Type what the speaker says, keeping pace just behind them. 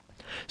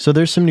So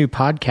there's some new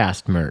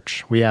podcast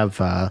merch. We have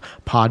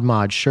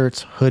PodMod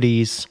shirts,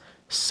 hoodies,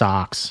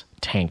 socks,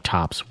 tank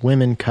tops,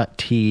 women cut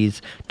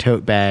tees,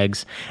 tote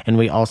bags, and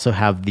we also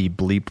have the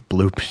Bleep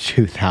Bloop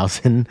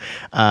 2000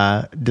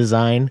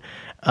 design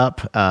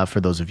up.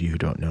 For those of you who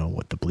don't know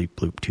what the Bleep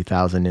Bloop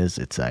 2000 is,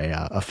 it's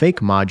a fake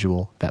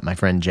module that my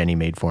friend Jenny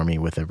made for me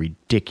with a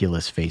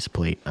ridiculous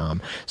faceplate.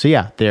 So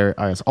yeah, there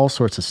is all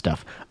sorts of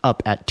stuff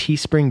up at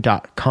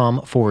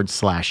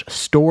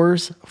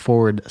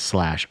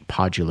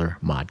teespring.com/stores/Podular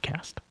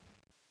Modcast.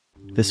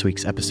 This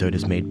week's episode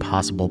is made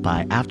possible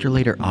by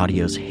Afterlater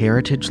Audio's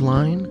Heritage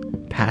Line,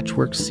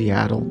 Patchwork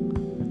Seattle,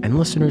 and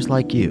listeners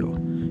like you.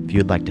 If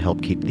you'd like to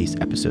help keep these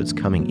episodes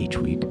coming each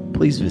week,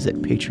 please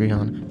visit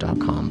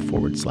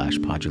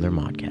patreon.com/Podular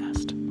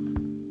Modcast.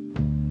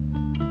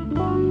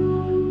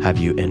 Have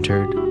you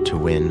entered to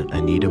win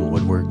a Needham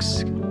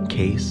Woodworks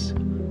case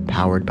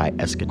powered by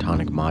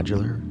Escatonic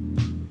Modular?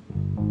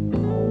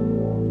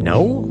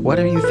 No? What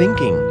are you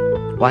thinking?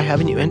 Why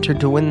haven't you entered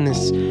to win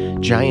this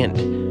giant,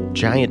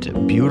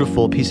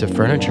 beautiful piece of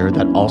furniture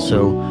that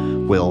also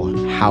will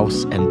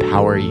house and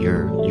power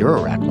your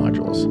Eurorack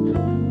modules?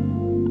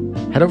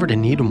 Head over to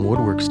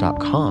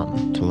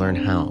needhamwoodworks.com to learn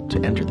how to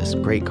enter this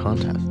great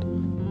contest.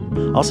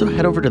 Also,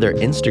 head over to their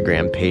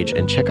Instagram page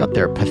and check out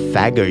their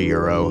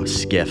Pythagoreuro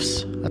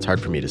skiffs. That's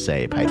hard for me to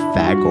say.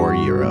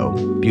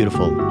 Pythagoreuro.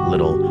 Beautiful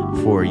little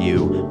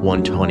 4U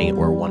 120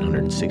 or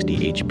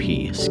 160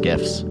 HP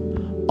skiffs.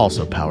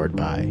 Also powered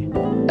by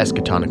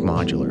Escatonic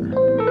Modular.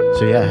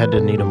 So yeah, head to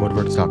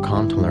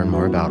needhamwoodworks.com to learn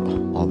more about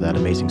all that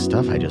amazing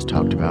stuff I just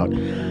talked about.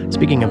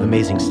 Speaking of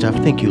amazing stuff,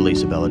 thank you,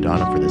 Lisa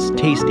Belladonna, for this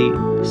tasty,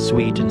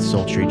 sweet, and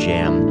sultry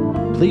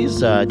jam.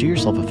 Please do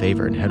yourself a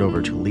favor and head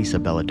over to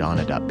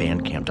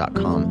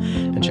lisabelladonna.bandcamp.com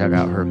and check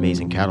out her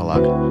amazing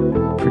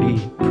catalog.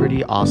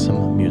 Pretty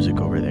awesome music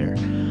over there.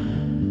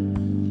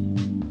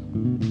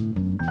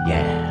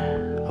 Yeah,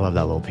 I love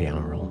that little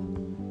piano roll.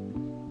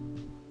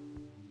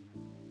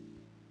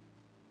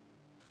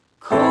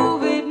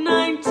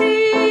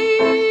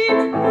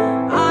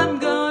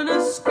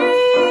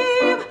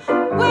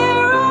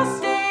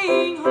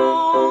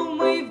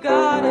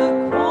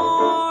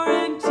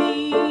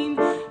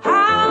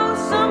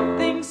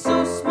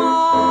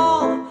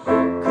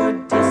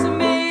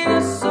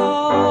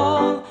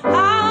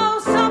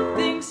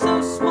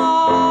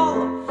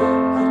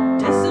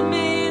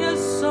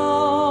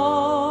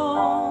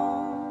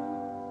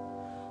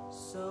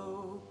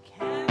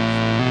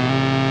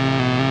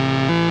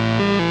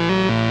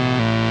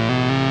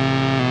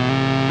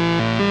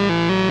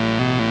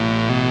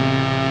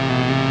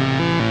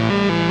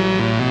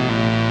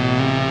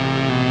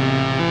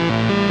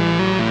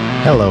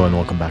 Hello and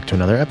welcome back to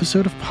another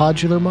episode of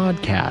Podular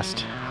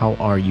Modcast. How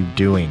are you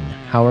doing?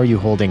 How are you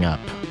holding up?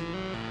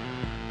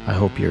 I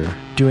hope you're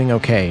doing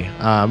okay.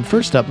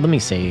 First up, let me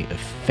say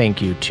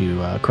thank you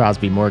to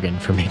Crosby Morgan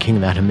for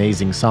making that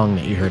amazing song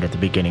that you heard at the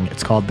beginning.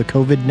 It's called the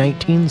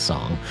COVID-19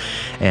 song.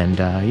 And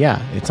yeah,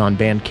 it's on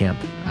Bandcamp.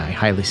 I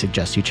highly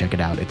suggest you check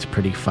it out. It's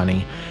pretty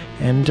funny.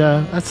 And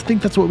I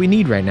think that's what we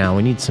need right now.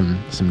 We need some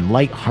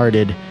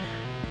lighthearted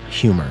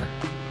humor.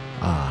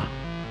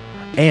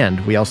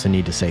 And we also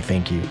need to say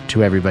thank you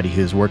to everybody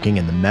who's working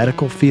in the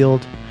medical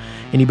field,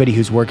 anybody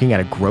who's working at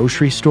a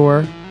grocery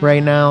store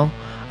right now,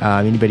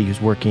 anybody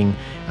who's working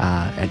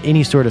at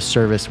any sort of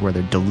service where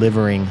they're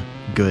delivering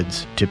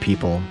goods to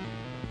people.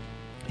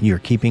 You're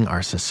keeping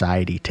our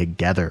society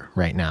together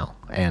right now.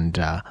 And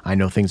I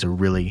know things are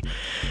really,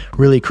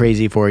 really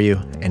crazy for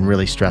you and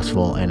really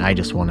stressful. And I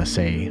just want to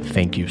say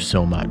thank you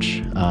so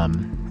much.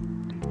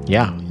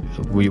 Yeah,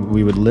 we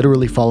would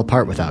literally fall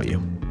apart without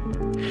you.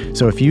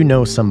 So if you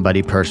know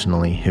somebody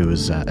personally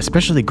who's,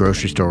 especially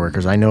grocery store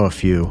workers, I know a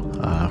few,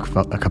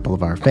 a couple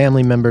of our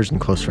family members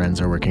and close friends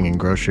are working in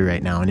grocery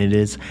right now, and it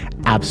is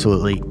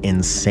absolutely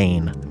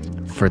insane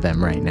for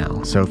them right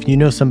now. So if you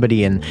know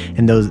somebody in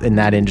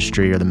that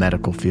industry or the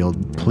medical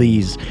field,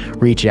 please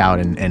reach out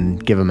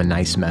and give them a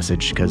nice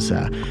message, because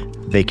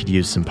they could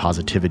use some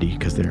positivity,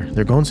 because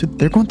they're going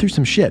through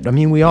some shit. I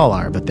mean, we all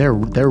are, but they're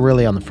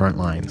really on the front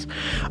lines.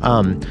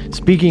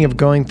 Speaking of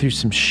going through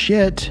some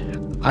shit,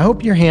 I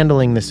hope you're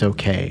handling this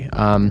okay.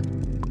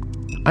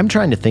 I'm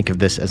trying to think of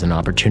this as an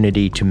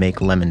opportunity to make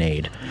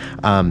lemonade.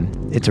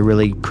 It's a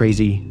really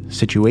crazy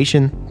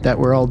situation that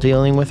we're all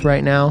dealing with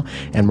right now,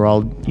 and we're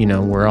all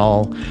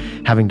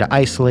having to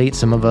isolate,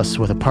 some of us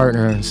with a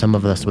partner, and some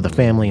of us with a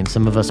family, and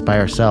some of us by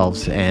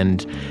ourselves.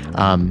 And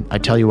I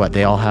tell you what,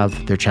 they all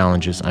have their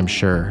challenges, I'm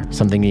sure.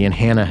 Something me and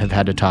Hannah have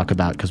had to talk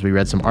about, because we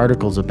read some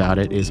articles about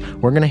it, is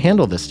we're going to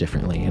handle this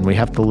differently, and we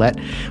have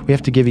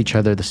to give each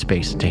other the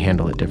space to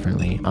handle it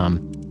differently.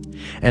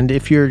 And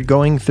if you're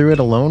going through it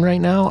alone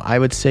right now, I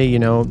would say,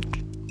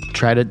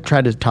 try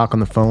to talk on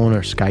the phone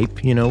or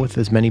Skype, with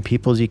as many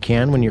people as you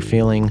can when you're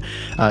feeling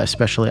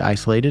especially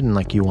isolated and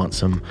like you want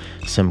some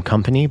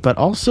company. But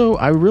also,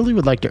 I really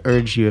would like to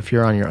urge you, if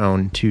you're on your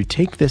own, to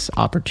take this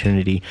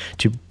opportunity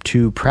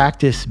to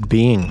practice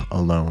being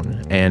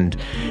alone and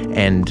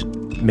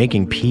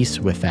making peace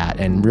with that,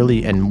 and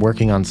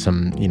working on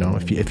some,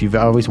 if you've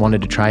always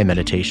wanted to try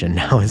meditation,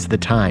 now is the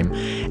time.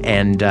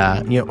 And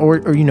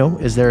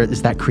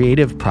is that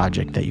creative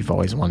project that you've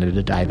always wanted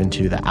to dive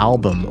into, the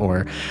album,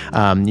 or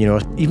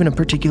even a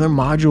particular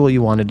module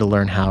you wanted to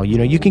learn how.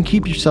 You can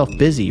keep yourself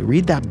busy.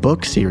 Read that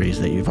book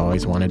series that you've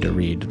always wanted to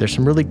read. There's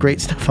some really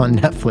great stuff on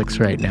Netflix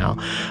right now.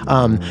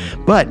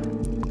 But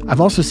I've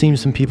also seen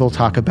some people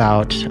talk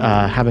about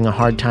having a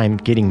hard time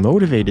getting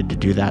motivated to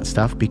do that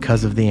stuff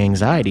because of the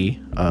anxiety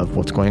of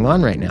what's going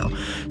on right now.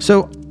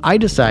 So I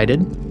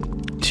decided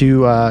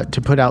to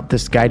put out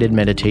this guided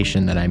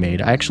meditation that I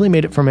made. I actually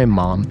made it for my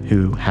mom,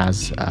 who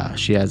has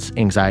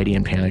anxiety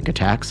and panic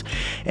attacks,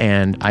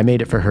 and I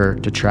made it for her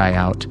to try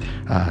out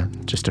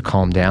just to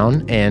calm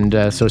down. And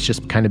so it's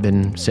just kind of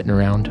been sitting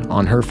around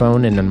on her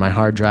phone and on my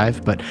hard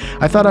drive. But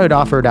I thought I would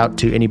offer it out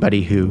to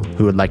anybody who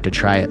would like to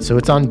try it. So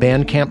it's on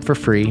Bandcamp for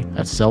free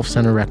at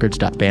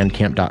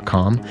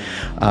selfcenterrecords.bandcamp.com.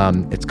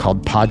 It's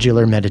called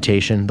Podular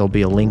Meditation. There'll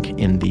be a link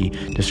in the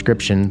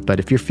description. But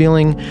if you're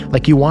feeling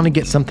like you want to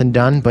get something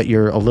done, but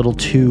you're a little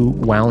too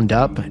wound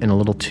up and a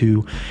little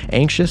too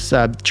anxious,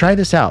 try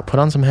this out. Put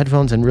on some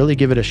headphones and really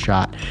give it a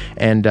shot.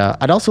 And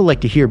I'd also like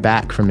to hear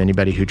back from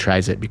anybody who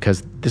tries it,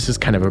 because this is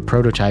kind of a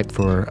prototype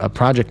for a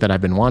project that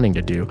I've been wanting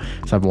to do.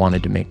 So I've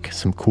wanted to make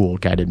some cool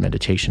guided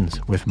meditations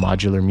with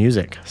modular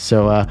music.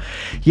 So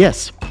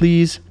yes,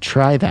 please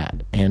try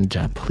that. And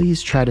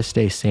please try to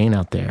stay sane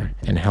out there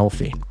and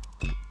healthy.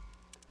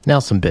 Now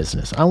some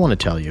business. I want to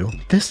tell you,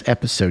 this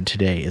episode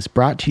today is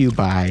brought to you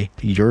by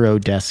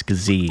Eurodesk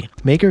Z,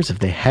 makers of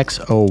the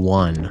Hex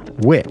 01,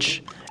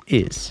 which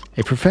is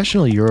a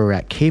professional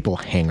Eurorack cable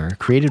hanger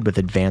created with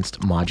advanced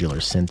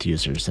modular synth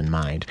users in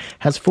mind.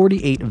 Has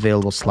 48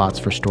 available slots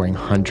for storing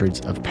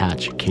hundreds of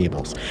patch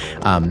cables.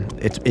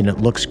 It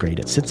looks great.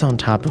 It sits on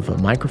top of a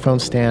microphone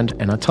stand,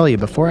 and I'll tell you,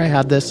 before I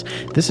had this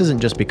isn't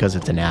just because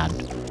it's an ad.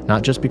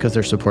 Not just because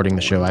they're supporting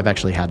the show. I've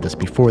actually had this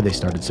before they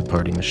started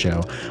supporting the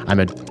show. I'm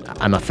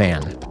a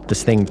fan.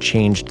 This thing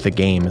changed the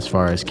game as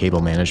far as cable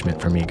management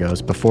for me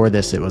goes. Before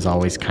this, it was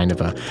always kind of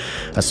a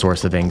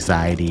source of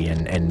anxiety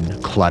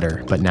and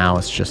clutter. But now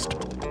it's just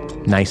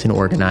nice and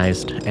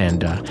organized,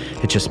 and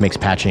it just makes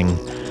patching.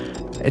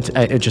 It's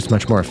just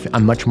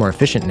I'm much more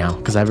efficient now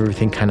because I have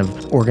everything kind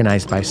of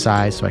organized by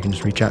size, so I can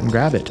just reach out and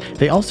grab it.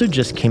 They also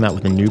just came out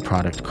with a new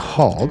product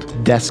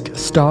called Desk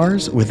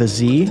Stars with a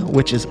Z,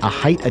 which is a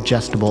height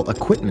adjustable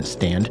equipment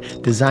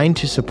stand designed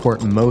to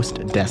support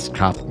most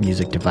desktop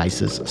music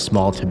devices,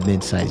 small to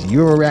mid-size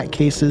Eurorack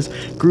cases,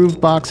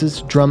 groove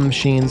boxes, drum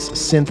machines,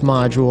 synth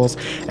modules,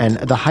 and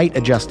the height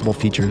adjustable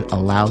feature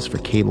allows for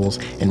cables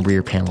and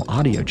rear panel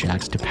audio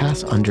jacks to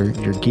pass under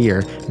your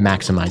gear,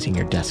 maximizing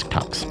your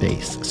desktop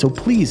space. So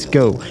please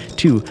go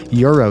to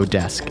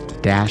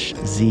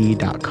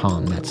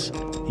Eurodesk-Z.com. That's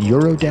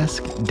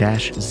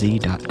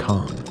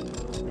Eurodesk-Z.com.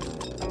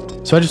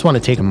 So I just want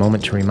to take a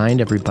moment to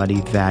remind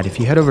everybody that if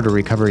you head over to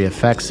Recovery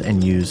Effects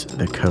and use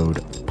the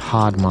code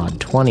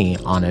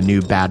PODMOD20 on a new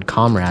Bad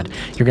Comrade,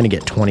 you're going to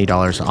get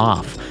 $20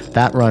 off.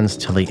 That runs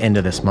till the end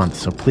of this month,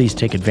 so please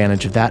take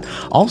advantage of that.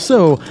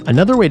 Also,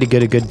 another way to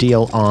get a good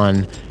deal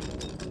on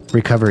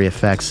Recovery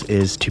Effects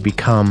is to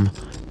become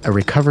a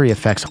Recovery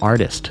Effects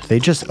artist. They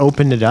just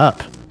opened it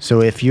up.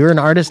 So if you're an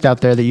artist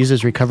out there that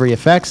uses Recovery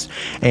Effects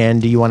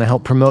and you want to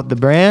help promote the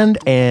brand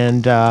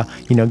and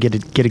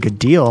get a good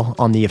deal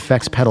on the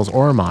effects pedals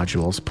or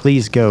modules,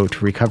 please go to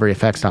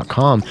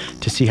recoveryeffects.com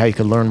to see how you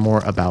can learn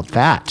more about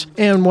that.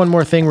 And one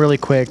more thing really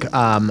quick,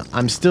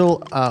 I'm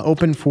still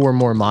open for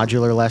more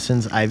modular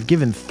lessons. I've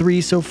given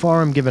 3 so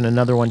far. I'm giving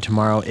another one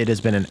tomorrow. It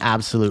has been an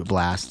absolute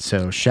blast.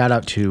 So shout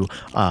out to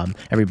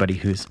everybody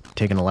who's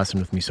taken a lesson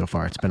with me so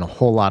far. It's been a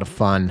whole lot of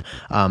fun.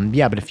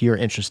 But if you're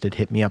interested,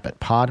 hit me up at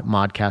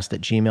podmodcast@gmail.com.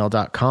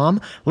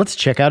 Let's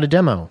check out a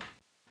demo.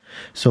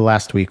 So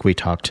last week we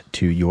talked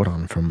to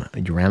Joran from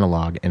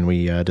Uranilog, and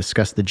we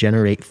discussed the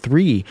Generate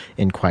 3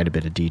 in quite a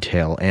bit of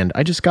detail, and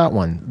I just got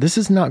one. This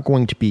is not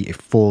going to be a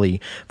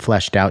fully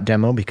fleshed out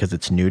demo because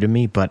it's new to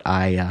me, but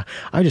I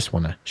just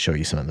want to show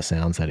you some of the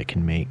sounds that it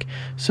can make.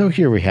 So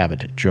here we have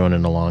it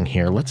droning along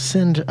here. Let's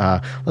send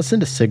a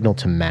signal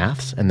to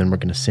maths, and then we're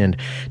going to send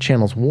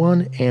channels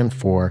 1 and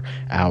 4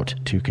 out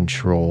to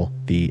control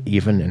the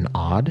even and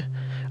odd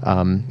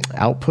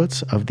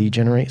outputs of the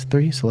Generate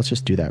 3. So let's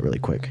just do that really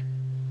quick.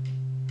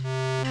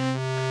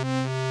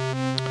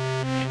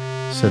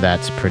 So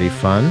that's pretty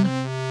fun.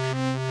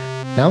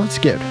 Now let's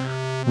get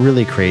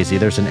really crazy.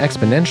 There's an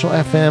exponential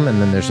FM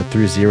and then there's a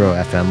through zero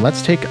FM.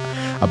 Let's take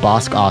a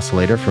Bosk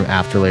oscillator from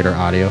Afterlater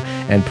Audio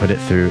and put it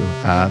through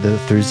the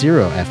through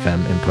zero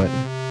FM input.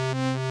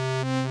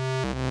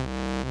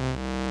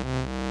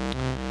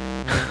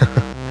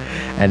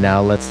 And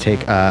now let's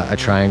take a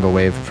triangle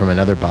wave from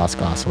another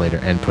Bosk oscillator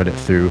and put it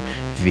through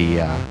the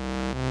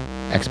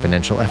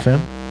exponential FM.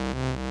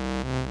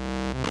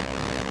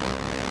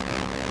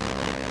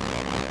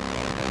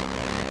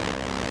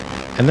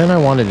 And then I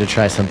wanted to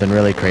try something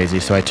really crazy,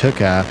 so I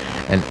took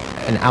an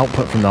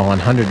output from the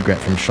 100 grit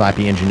from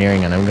Schlappy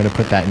Engineering, and I'm going to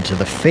put that into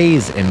the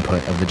phase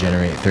input of the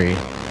Generate 3.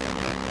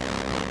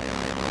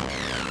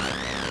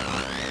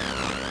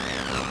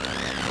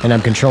 And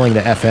I'm controlling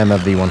the FM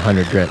of the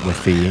 100 grit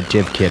with the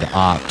DivKid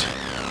Opt.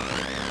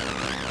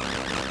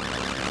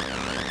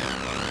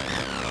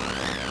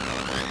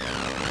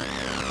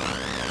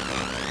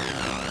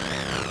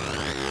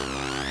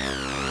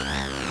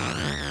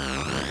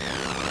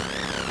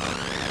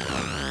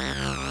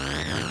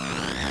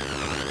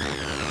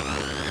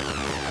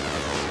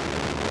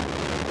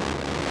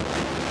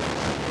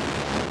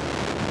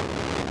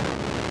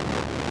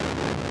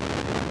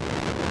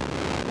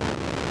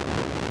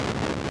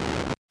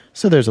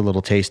 So there's a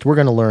little taste. We're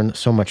going to learn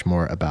so much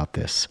more about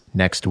this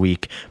next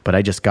week, but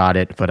I just got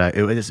it, but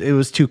it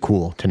was too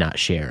cool to not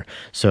share.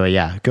 So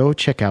yeah, go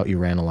check out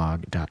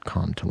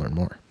uranalog.com to learn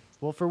more.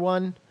 Well, for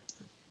one,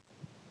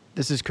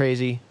 this is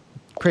crazy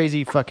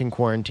fucking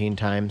quarantine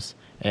times,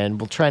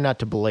 and we'll try not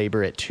to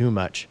belabor it too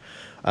much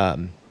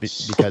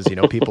because,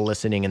 people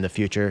listening in the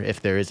future, if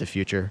there is a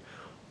future,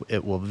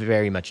 it will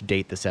very much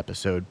date this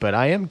episode. But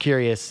I am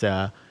curious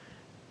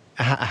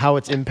how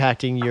it's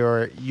impacting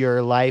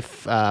your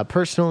life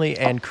personally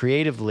and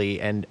creatively,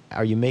 and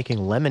are you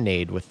making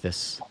lemonade with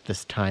this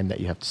time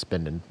that you have to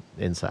spend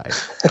inside?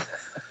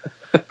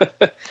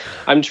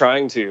 I'm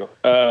trying to.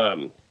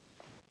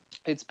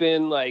 It's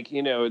been like,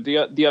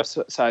 the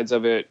upsides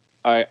of it.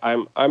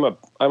 I'm a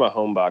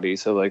homebody,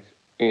 so like,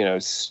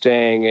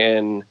 staying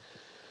in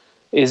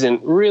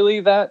isn't really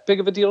that big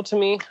of a deal to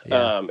me.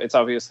 Yeah. It's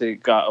obviously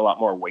got a lot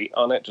more weight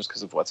on it just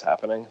because of what's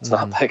happening. It's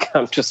not like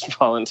I'm just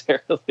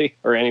voluntarily,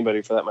 or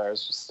anybody for that matter,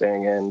 is just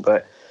staying in.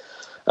 But,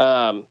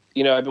 I've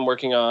been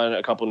working on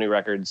a couple new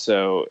records,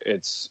 so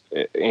it's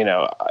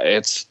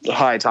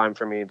high time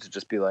for me to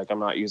just be like, I'm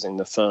not using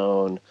the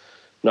phone,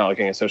 not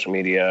looking at social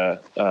media,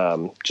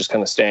 just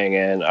kind of staying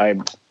in.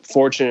 I'm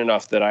fortunate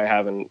enough that I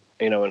have an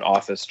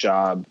office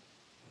job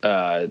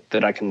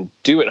that I can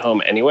do at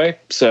home anyway.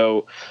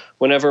 So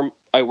whenever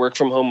I work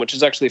from home, which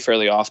is actually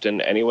fairly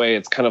often anyway,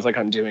 it's kind of like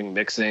I'm doing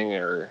mixing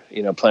or,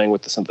 playing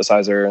with the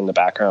synthesizer in the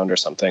background or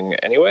something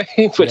anyway,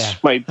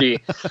 which might be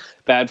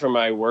bad for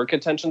my work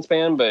attention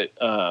span. But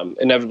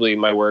inevitably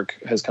my work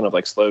has kind of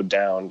like slowed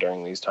down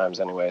during these times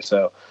anyway.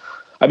 So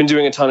I've been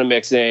doing a ton of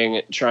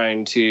mixing,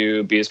 trying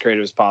to be as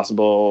creative as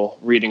possible,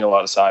 reading a lot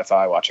of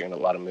sci-fi, watching a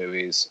lot of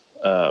movies.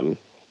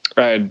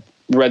 I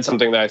read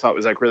something that I thought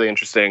was like really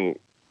interesting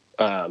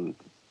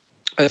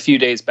a few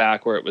days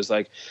back, where it was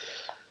like,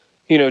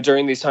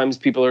 during these times,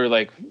 people are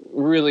like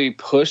really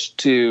pushed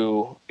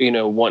to,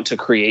 want to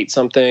create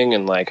something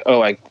and like,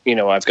 oh,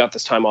 I've got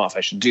this time off.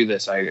 I should do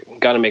this. I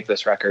got to make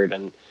this record.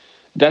 And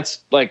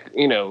that's like,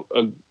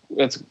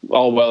 that's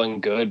all well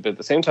and good. But at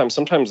the same time,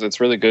 sometimes it's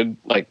really good,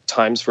 like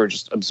times for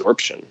just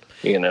absorption.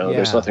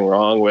 There's nothing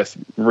wrong with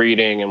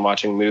reading and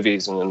watching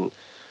movies and,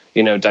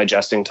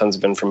 digesting tons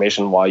of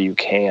information while you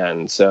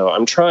can. So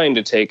I'm trying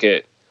to take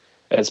it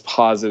as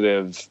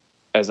positive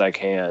as I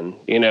can,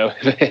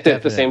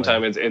 at the same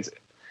time,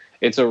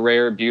 it's a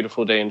rare,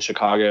 beautiful day in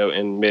Chicago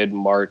in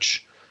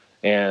mid-March,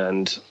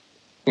 and,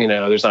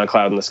 there's not a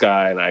cloud in the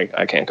sky, and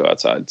I can't go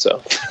outside.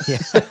 So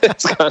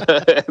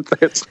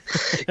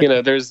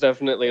there's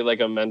definitely like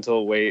a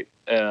mental weight,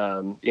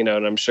 and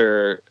I'm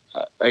sure,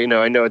 I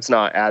know it's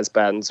not as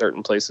bad in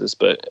certain places,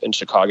 but in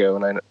Chicago,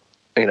 and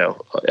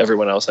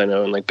everyone else I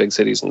know in like big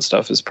cities and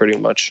stuff is pretty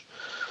much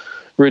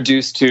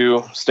reduced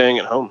to staying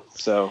at home.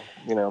 So,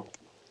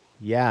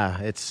 Yeah,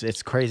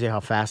 it's crazy how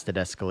fast it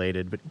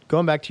escalated. But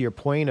going back to your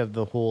point of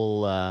the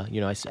whole, I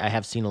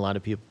have seen a lot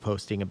of people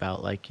posting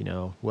about like,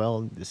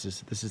 well, this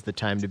is the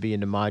time to be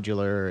into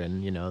modular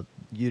and,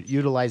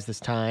 utilize this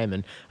time.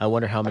 And I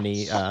wonder how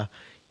many, how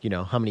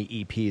many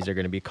EPs are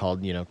going to be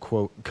called,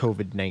 quote,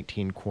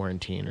 COVID-19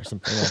 quarantine or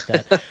something like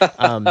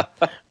that.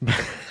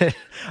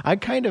 I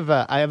kind of,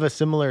 I have a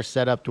similar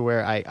setup to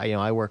where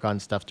I work on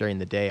stuff during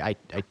the day. I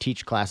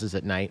teach classes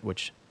at night,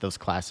 which those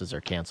classes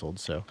are canceled.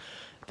 So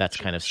that's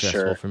kind of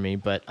stressful for me.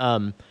 But,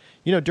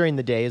 during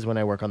the days when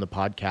I work on the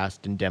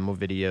podcast and demo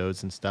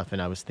videos and stuff,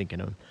 and I was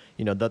thinking of,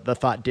 the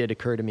thought did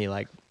occur to me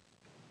like,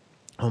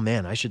 oh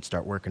man, I should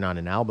start working on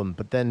an album.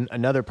 But then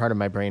another part of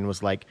my brain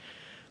was like,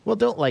 well,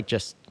 don't like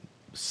just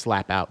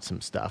slap out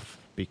some stuff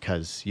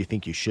because you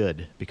think you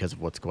should because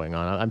of what's going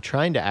on. I'm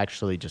trying to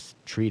actually just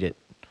treat it,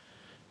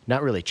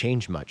 not really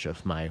change much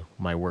of my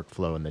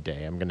workflow in the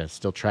day. I'm going to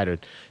still try to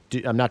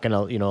do, I'm not going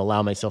to,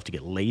 allow myself to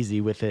get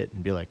lazy with it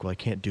and be like, well, I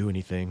can't do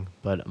anything,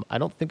 but I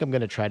don't think I'm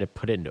going to try to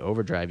put it into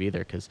overdrive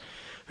either. Cause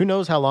who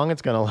knows how long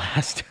it's going to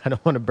last. I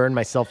don't want to burn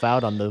myself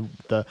out on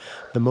the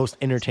most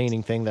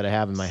entertaining thing that I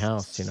have in my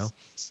house,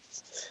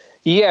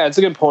 Yeah, it's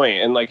a good point.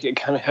 And like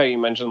kind of how you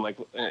mentioned, like,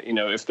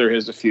 if there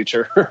is a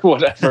future or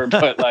whatever,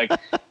 but like,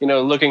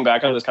 looking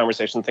back on this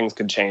conversation, things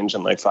could change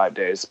in like 5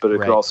 days, but it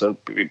could also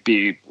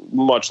be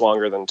much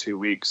longer than 2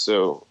 weeks.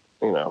 So,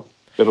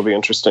 it'll be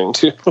interesting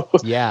to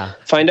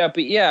find out.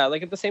 But yeah,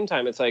 like at the same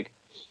time, it's like,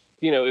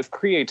 if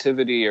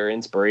creativity or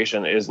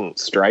inspiration isn't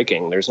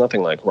striking, there's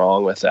nothing like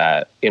wrong with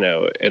that,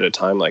 at a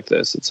time like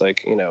this. It's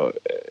like,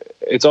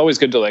 it's always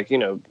good to like,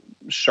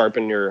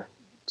 sharpen your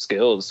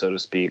skills, so to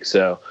speak.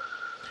 So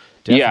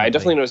yeah, I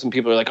definitely know some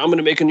people are like, I'm going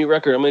to make a new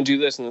record, I'm going to do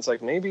this. And it's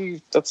like,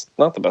 maybe that's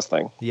not the best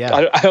thing.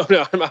 Yeah. I don't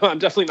know. I'm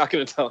definitely not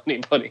going to tell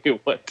anybody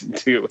what to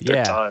do with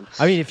their time.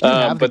 I mean, if you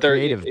have the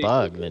creative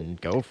bug, then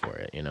go for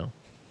it,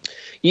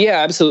 Yeah,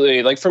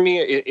 absolutely. Like for me,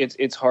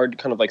 it's hard to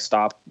kind of like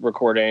stop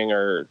recording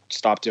or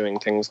stop doing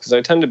things because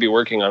I tend to be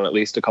working on at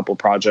least a couple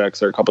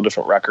projects or a couple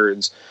different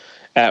records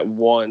at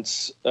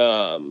once.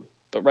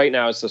 But right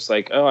now it's just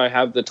like, I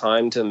have the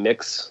time to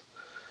mix,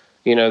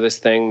 this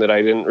thing that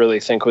I didn't really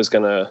think was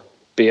going to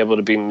be able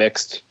to be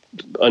mixed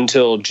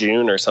until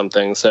June or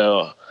something.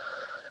 So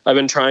I've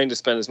been trying to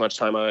spend as much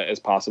time on it as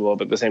possible,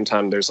 but at the same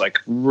time, there's like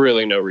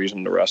really no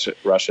reason to rush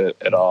it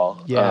at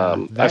all.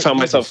 Yeah, I found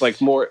myself like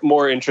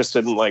more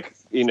interested in like,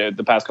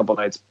 the past couple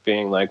nights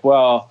being like,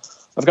 well,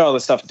 I've got all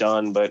this stuff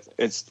done, but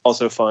it's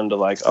also fun to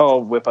like,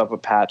 whip up a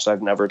patch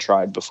I've never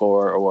tried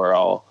before, or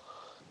I'll,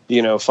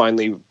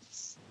 finally,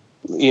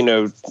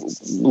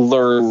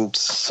 learn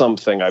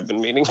something I've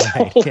been meaning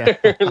to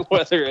learn,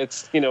 whether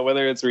it's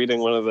reading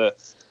one of the,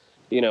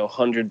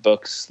 100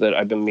 books that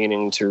I've been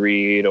meaning to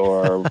read,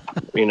 or,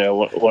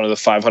 one of the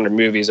 500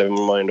 movies I've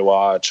been wanting to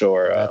watch,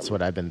 or that's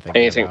what I've been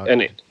thinking anything. about.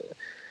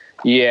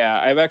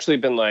 I've actually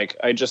been like,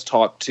 I just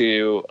talked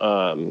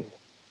to,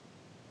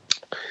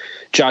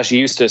 Josh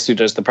Eustace, who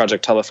does the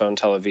project Telephone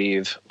Tel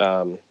Aviv,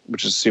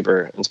 which is a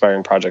super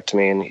inspiring project to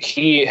me. And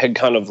he had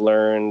kind of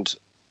learned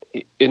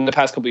in the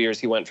past couple of years,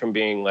 he went from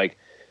being like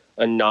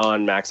a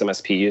non-Max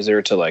MSP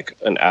user to like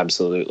an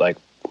absolute, like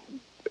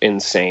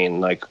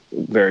insane, like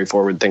very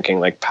forward thinking,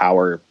 like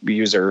power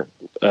user,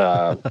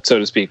 so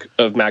to speak,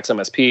 of Max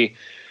MSP.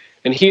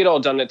 And he had all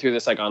done it through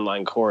this like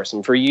online course.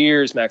 And for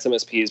years, Max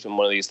MSP has been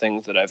one of these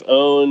things that I've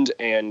owned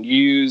and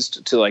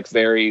used to like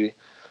very,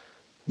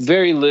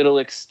 very little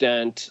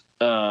extent.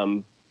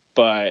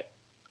 But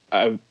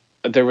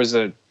there's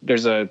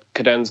a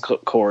cadence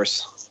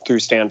course through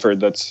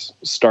Stanford that's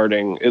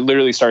starting. It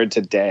literally started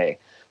today.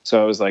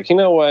 So I was like, you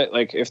know what?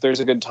 Like, if there's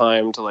a good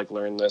time to like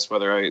learn this,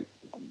 whether I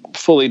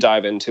fully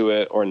dive into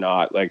it or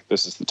not, like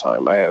this is the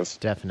time. I have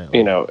definitely,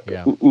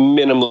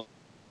 minimally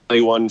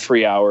 1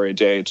 free hour a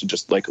day to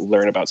just like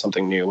learn about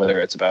something new, whether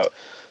it's about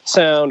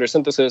sound or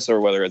synthesis,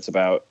 or whether it's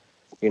about,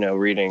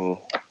 reading,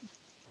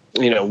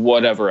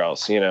 whatever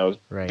else,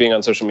 being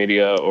on social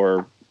media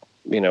or,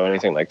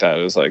 anything like that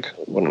is like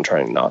what I'm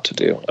trying not to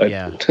do.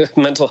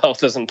 Mental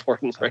health is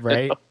important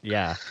right now.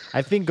 Yeah.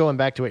 I think going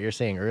back to what you're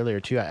saying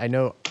earlier too, I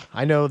know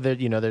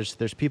that,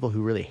 there's people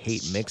who really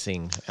hate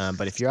mixing.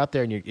 But if you're out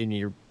there and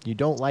you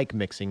don't like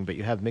mixing, but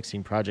you have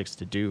mixing projects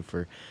to do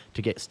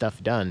to get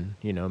stuff done,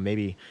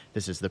 maybe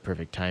this is the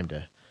perfect time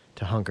to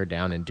hunker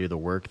down and do the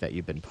work that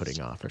you've been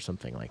putting off or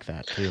something like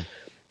that too.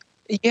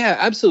 Yeah,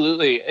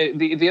 absolutely.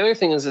 The other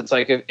thing is, it's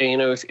like,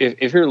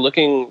 if you're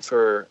looking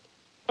for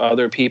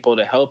other people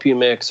to help you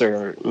mix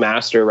or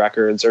master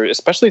records, or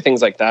especially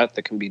things like that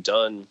can be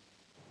done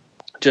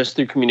just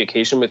through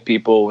communication with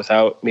people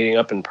without meeting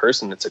up in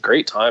person, it's a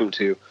great time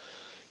to,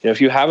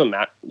 if you have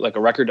a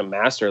record to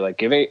master, like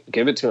give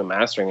it to a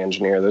mastering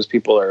engineer. Those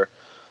people are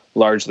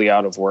largely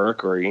out of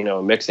work, or,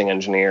 a mixing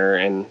engineer.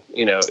 And,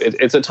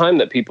 it's a time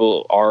that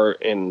people are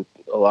in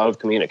a lot of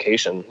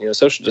communication.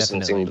 Social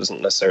distancing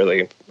doesn't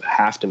necessarily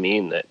have to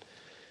mean that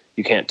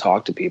you can't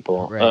talk to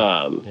people.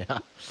 Right.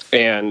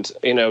 And,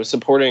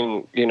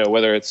 supporting,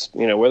 whether it's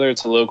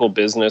a local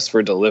business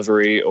for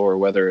delivery, or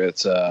whether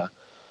it's,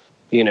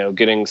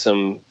 getting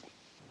some,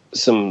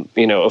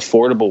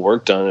 affordable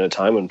work done at a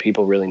time when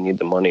people really need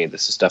the money.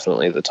 This is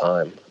definitely the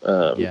time.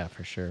 Yeah,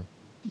 for sure.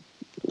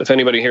 If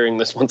anybody hearing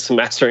this wants some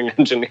mastering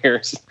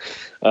engineers,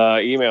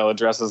 email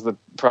addresses that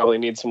probably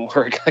need some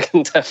work, I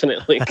can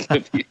definitely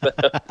give you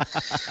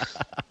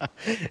that.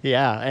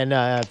 Yeah, and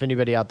if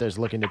anybody out there is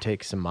looking to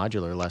take some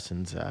modular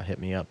lessons, hit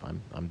me up.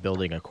 I'm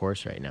building a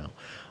course right now.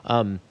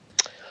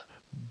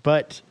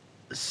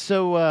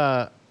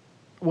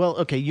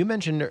 Okay, you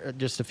mentioned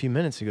just a few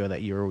minutes ago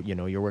that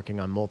you're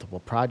working on multiple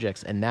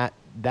projects, and that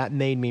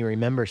made me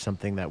remember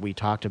something that we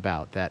talked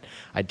about that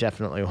I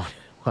definitely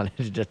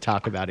wanted to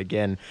talk about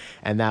again,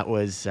 and that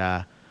was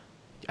I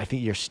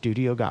think your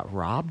studio got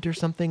robbed or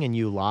something, and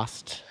you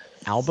lost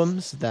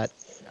albums that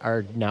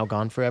are now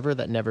gone forever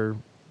that never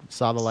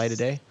saw the light of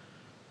day.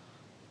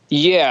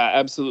 Yeah,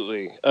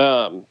 absolutely.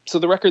 So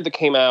the record that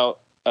came out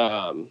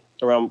around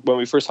when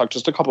we first talked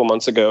just a couple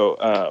months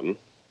ago,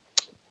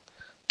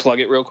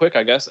 plug it real quick,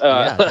 I guess.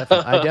 I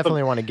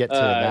definitely want to get to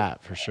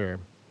that for sure.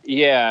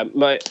 Yeah,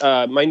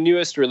 my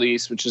newest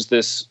release, which is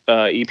this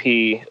EP,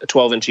 a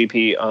 12-inch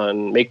EP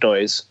on Make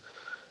Noise,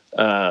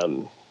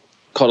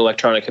 called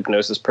Electronic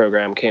Hypnosis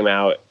Program, came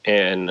out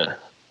in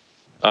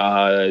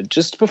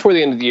just before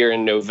the end of the year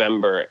in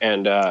November.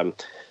 And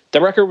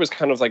the record was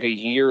kind of like a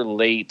year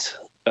late,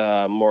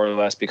 more or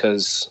less,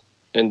 because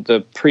in the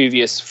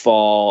previous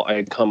fall, I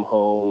had come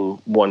home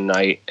one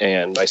night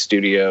and my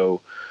studio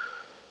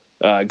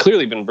had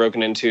clearly been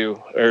broken into,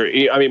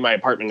 my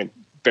apartment had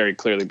very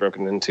clearly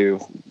broken into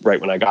right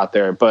when I got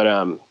there. But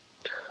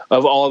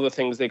of all the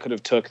things they could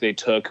have took, they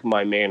took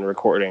my main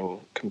recording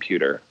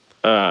computer,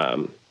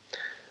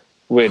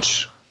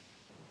 which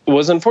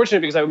was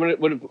unfortunate because I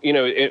would have, you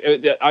know,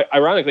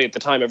 ironically at the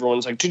time,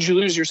 everyone's like, did you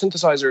lose your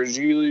synthesizer? Did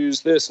you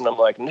lose this? And I'm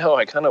like, no,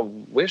 I kind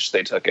of wish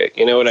they took it.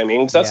 You know what I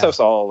mean? 'Cause that stuff's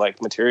all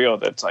like material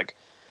that's like,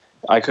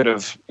 I could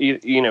have,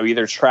 you know,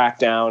 either tracked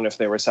down if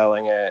they were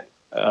selling it,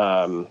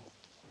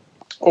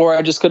 or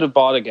I just could have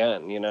bought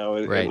again, you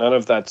know. Right. None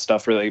of that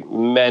stuff really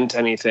meant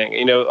anything.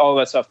 You know, all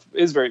that stuff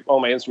is all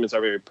my instruments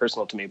are very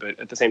personal to me, but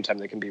at the same time,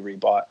 they can be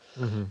rebought.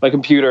 Mm-hmm. My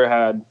computer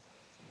had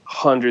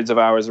hundreds of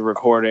hours of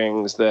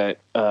recordings that,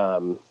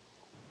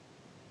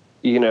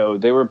 you know,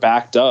 they were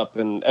backed up.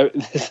 And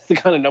the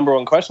kind of number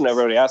one question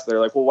everybody asked, they're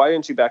like, well, why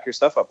didn't you back your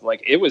stuff up? I'm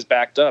like, it was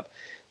backed up.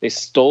 They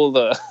stole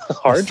the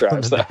hard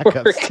drives that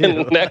were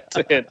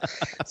connected.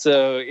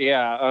 So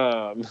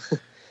yeah,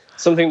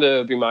 something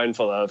to be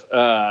mindful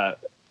of.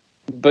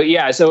 But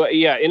yeah, so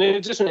yeah, in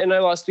addition, and I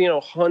lost, you know,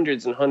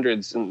 hundreds and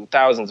hundreds and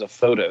thousands of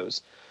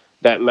photos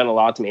that meant a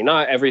lot to me.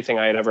 Not everything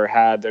I had ever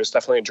had. There's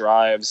definitely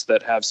drives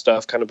that have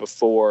stuff kind of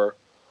before,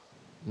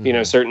 you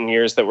know, certain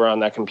years that were on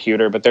that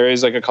computer, but there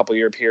is like a couple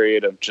year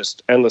period of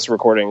just endless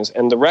recordings.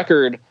 And the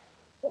record,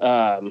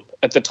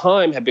 at the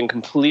time had been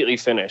completely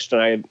finished.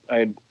 And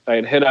I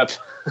had hit up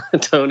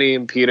Tony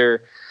and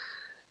Peter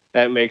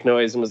at Make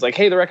Noise and was like,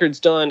 hey, the record's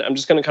done. I'm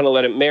just going to kind of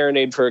let it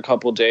marinate for a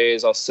couple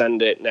days. I'll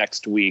send it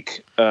next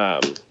week.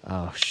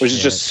 Which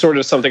is just sort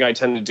of something I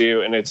tend to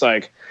do. And it's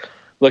like,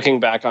 looking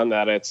back on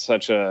that, it's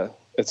such a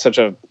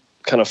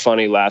kind of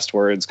funny last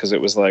words. 'Cause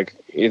it was like,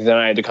 then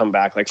I had to come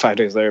back like 5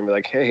 days later and be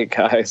like, hey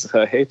guys,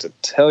 I hate to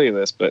tell you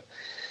this, but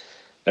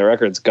the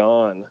record's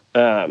gone.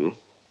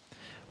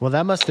 Well,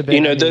 that must have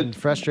been, you know,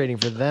 frustrating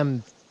for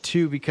them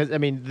too, because I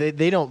mean,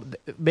 they don't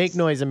Make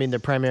Noise. I mean, they're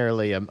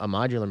primarily a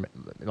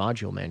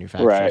module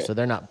manufacturer, right. So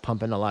they're not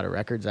pumping a lot of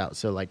records out.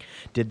 So like,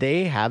 did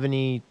they have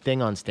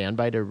anything on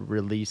standby to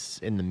release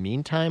in the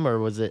meantime, or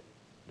was that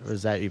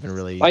even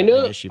really an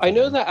issue for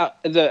them? That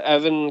the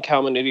Evan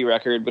Kalmanidi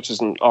record, which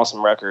is an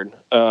awesome record,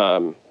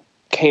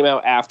 came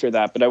out after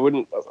that, but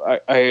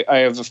I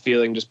have a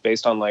feeling just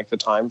based on like the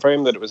time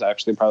frame that it was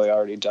actually probably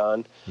already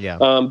done. Yeah.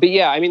 But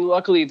yeah, I mean,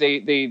 luckily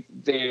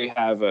they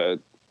have a,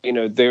 you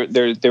know,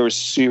 they were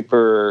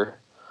super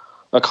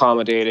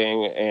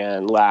accommodating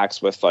and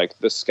lax with like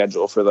the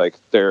schedule for like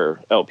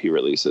their LP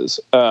releases.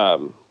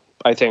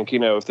 I think, you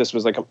know, if this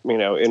was like, you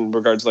know, in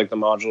regards to like the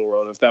module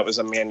world, if that was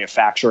a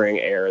manufacturing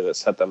error that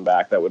set them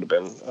back, that would have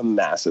been a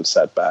massive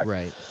setback.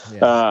 Right.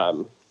 Yeah.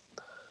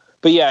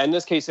 But yeah, in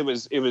this case, it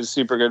was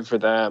super good for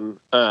them.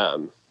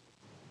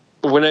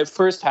 When it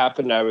first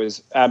happened, I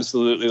was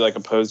absolutely like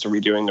opposed to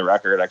redoing the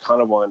record. I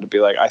kind of wanted to be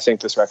like, I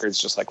think this record's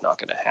just like not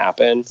going to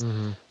happen.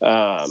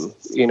 Mm-hmm.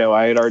 You know,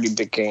 I had already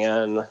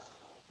began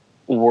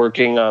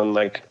working on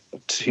like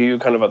 2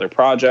 kind of other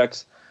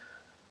projects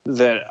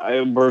that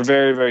were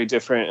very, very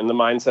different. And the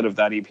mindset of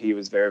that EP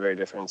was very, very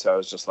different. So I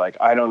was just like,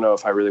 I don't know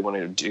if I really wanted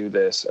to do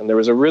this. And there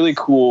was a really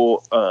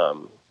cool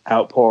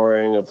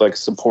outpouring of like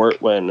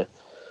support when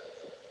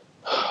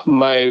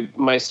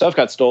my stuff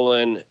got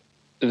stolen.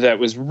 That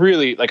was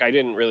really like, I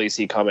didn't really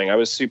see coming. I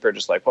was super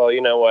just like, well, you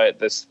know what,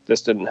 this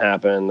didn't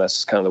happen.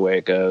 That's kind of the way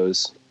it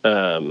goes.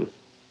 But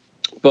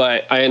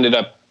I ended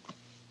up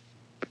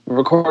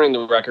recording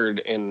the record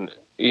in,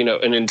 you know,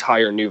 an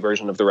entire new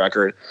version of the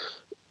record,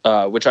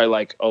 which I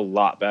like a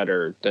lot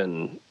better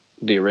than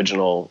the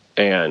original.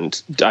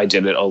 And I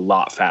did it a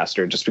lot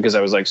faster just because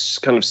I was like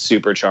kind of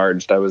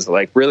supercharged. I was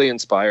like really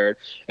inspired.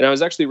 And I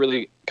was actually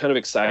really kind of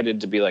excited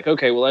to be like,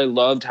 okay, well, I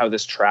loved how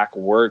this track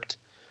worked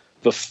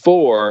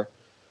before.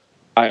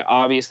 I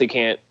obviously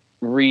can't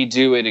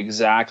redo it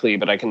exactly,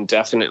 but I can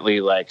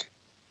definitely like,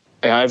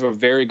 I have a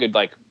very good,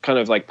 like kind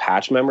of like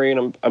patch memory,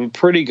 and I'm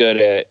pretty good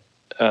at,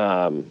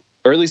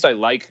 or at least I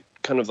like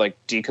kind of like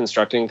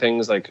deconstructing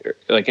things like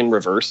in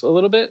reverse a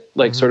little bit,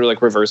 like sort of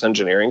like reverse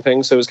engineering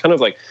things. So it was kind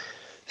of like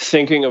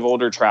thinking of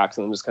older tracks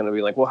and just kind of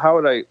be like, well, how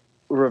would I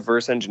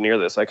reverse engineer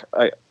this? Like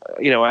I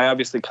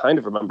obviously kind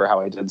of remember how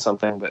I did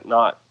something, but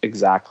not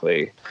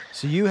exactly.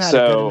 So you had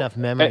a good enough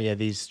memory of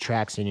these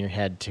tracks in your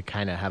head to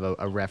kind of have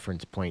a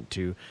reference point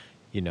to,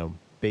 you know,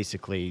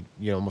 basically,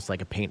 you know, almost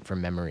like a paint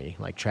from memory,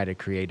 like try to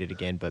create it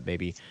again, but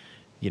maybe,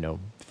 you know,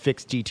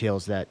 fix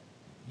details that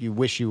you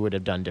wish you would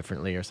have done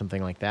differently or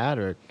something like that,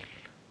 or...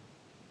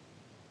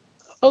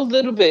 A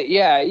little bit,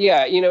 yeah.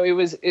 You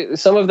know,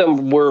 some of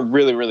them were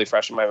really, really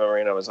fresh in my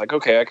memory, and I was like,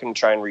 okay, I can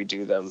try and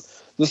redo them.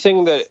 The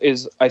thing that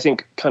is, I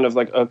think, kind of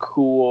like a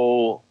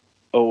cool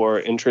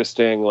or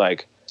interesting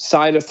like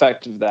side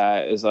effect of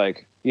that is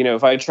like, you know,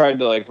 if I tried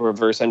to like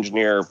reverse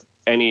engineer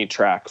any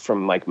track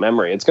from like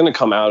memory, it's going to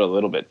come out a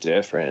little bit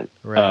different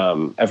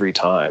every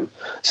time.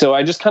 So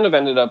I just kind of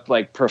ended up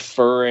like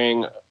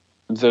preferring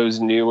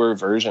those newer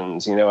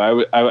versions. You know,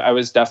 I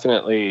was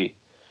definitely.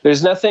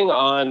 There's nothing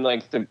on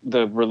like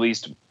the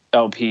released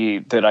LP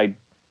that I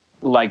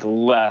like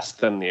less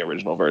than the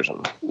original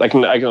version. I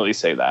can at least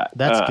say that.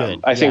 That's good.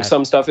 I think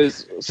some stuff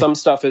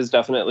is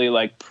definitely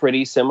like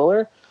pretty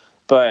similar,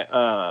 but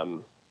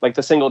like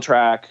the single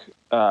track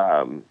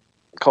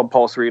called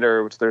Pulse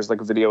Reader, which there's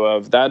like a video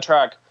of. That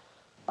track,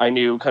 I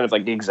knew kind of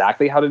like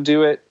exactly how to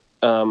do it.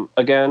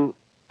 Again,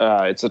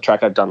 it's a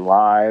track I've done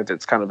live.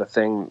 It's kind of a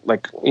thing,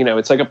 like, you know,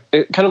 it's like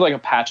kind of like a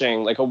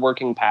patching, like a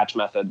working patch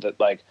method that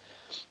like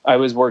I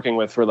was working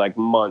with for like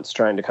months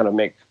trying to kind of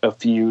make a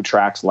few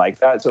tracks like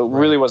that. So it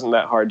really wasn't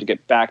that hard to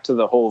get back to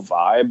the whole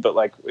vibe. But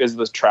like, is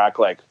this track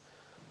like,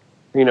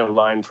 you know,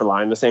 line for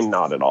line the same?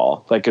 Not at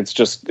all. Like it's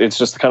just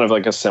kind of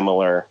like a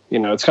similar, you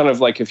know, it's kind of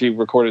like if you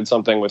recorded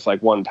something with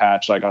like one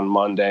patch like on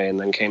Monday and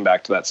then came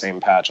back to that same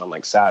patch on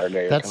like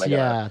Saturday.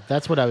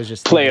 That's what I was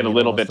just play it a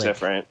little bit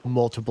different.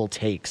 Multiple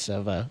takes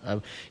of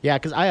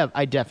because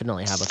I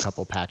definitely have a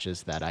couple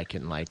patches that I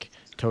can like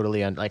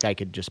totally like I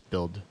could just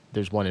build.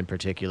 There's one in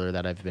particular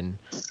that I've been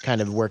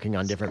kind of working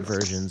on different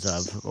versions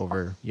of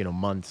over, you know,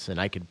 months, and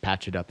I could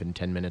patch it up in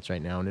 10 minutes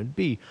right now and it'd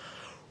be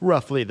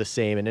roughly the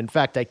same. And in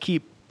fact, I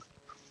keep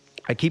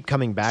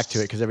coming back to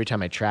it because every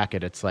time I track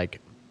it, it's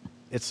like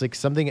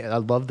something. I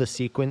love the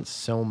sequence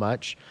so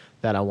much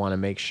that I want to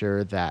make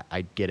sure that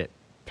I get it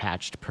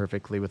patched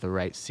perfectly with the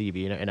right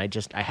CV. And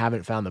I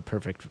haven't found the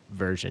perfect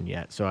version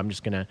yet. So I'm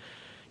just gonna,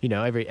 you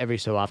know, every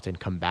so often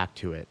come back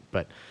to it.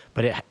 But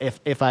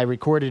if I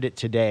recorded it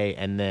today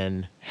and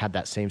then had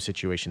that same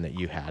situation that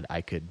you had,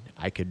 I could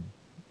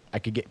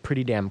get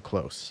pretty damn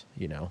close,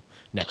 you know,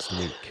 next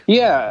week.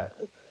 Yeah.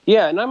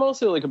 Yeah, and I'm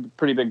also like a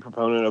pretty big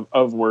proponent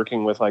of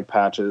working with like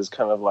patches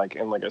kind of like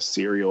in like a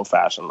serial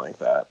fashion like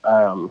that.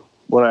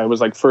 When I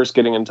was like first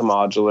getting into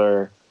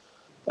modular,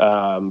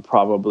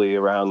 probably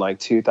around like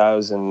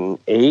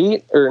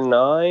 2008 or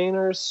 9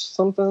 or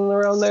something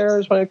around there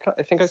is when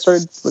I think I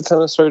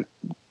started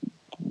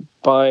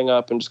buying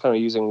up and just kind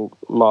of using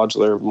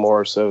modular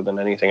more so than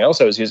anything else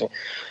I was using.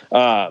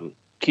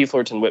 Keith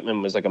Lorton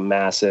Whitman was like a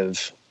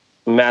massive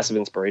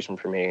inspiration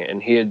for me,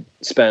 and he had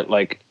spent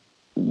like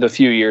the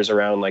few years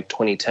around like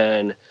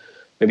 2010,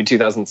 maybe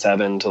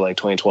 2007 to like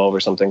 2012 or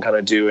something, kind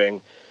of doing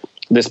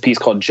this piece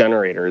called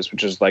Generators,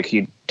 which is like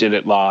he did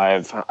it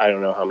live, I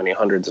don't know how many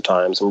hundreds of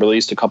times, and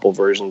released a couple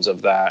versions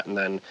of that. And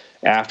then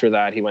after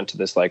that, he went to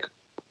this like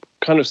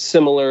kind of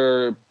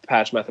similar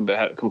patch method, but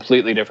had a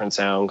completely different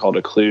sound called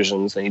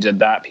Occlusions. And he did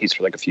that piece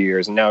for like a few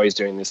years. And now he's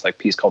doing this like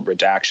piece called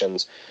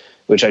Redactions,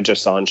 which I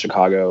just saw in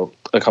Chicago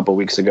a couple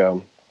weeks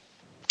ago.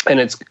 And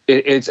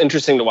it's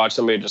interesting to watch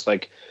somebody just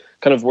like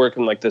kind of work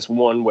in like this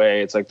one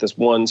way. It's like this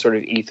one sort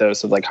of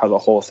ethos of like how the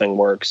whole thing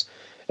works,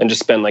 and just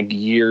spend like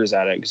years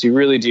at it, because you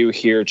really do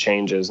hear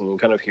changes and you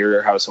kind of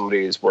hear how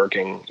somebody is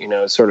working, you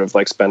know, sort of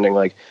like spending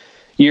like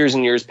years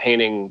and years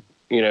painting,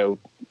 you know,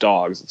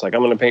 dogs. It's like,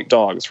 I'm going to paint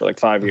dogs for like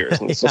 5 years,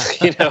 and it's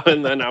like, you know,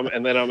 and then I'm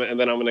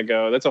going to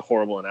go, that's a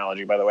horrible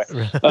analogy, by the way.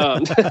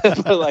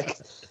 But like,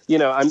 you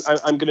know,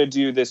 I'm going to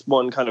do this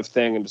one kind of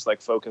thing and just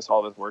like focus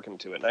all this work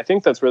into it. And I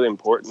think that's really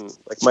important.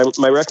 Like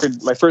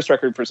my first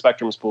record for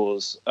Spectrum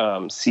Spools,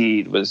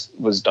 Seed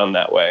was done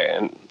that way.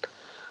 And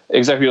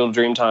Executable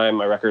Dreamtime,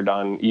 my record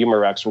on Yuma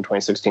Rex from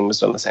 2016, was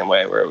done the same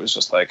way, where it was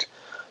just like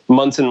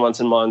months and months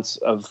and months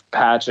of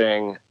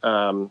patching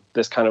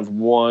this kind of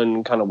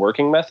one kind of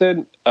working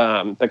method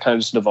that kind of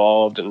just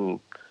evolved and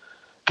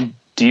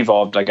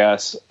devolved, I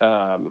guess.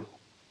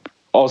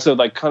 Also,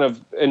 like kind of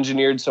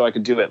engineered so I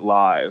could do it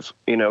live,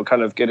 you know,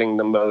 kind of getting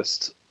the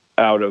most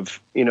out of,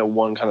 you know,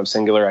 one kind of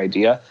singular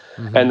idea,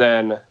 and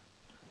then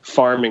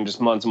farming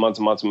just months and months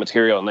and months of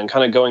material, and then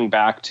kind of going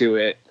back to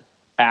it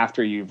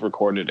after you've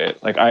recorded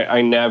it. Like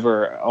I'm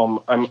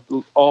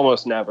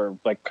almost never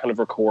like kind of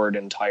record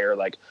entire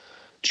like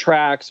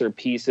tracks or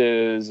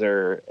pieces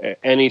or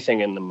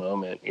anything in the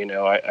moment. You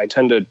know, I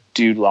tend to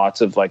do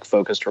lots of like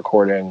focused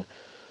recording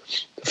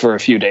for a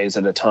few days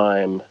at a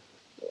time,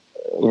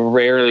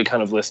 rarely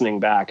kind of listening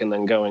back and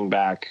then going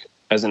back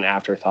as an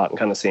afterthought and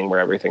kind of seeing where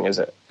everything is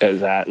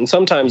at. And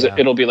sometimes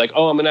it'll be like,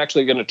 oh, I'm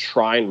actually going to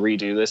try and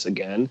redo this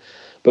again.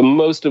 But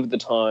most of the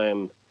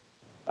time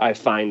I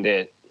find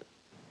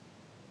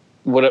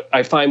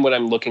what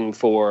I'm looking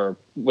for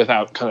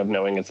without kind of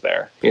knowing it's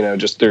there, you know,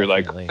 just through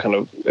like kind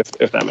of,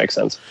 if that makes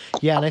sense.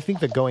 Yeah. And I think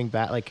that going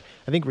back, like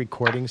I think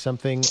recording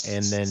something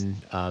and then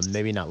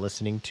maybe not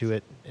listening to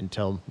it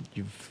until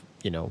you've,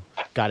 you know,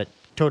 got it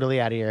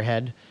totally out of your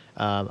head.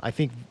 I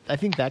think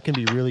that can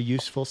be really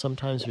useful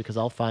sometimes, because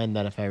I'll find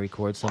that if I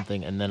record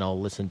something and then I'll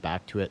listen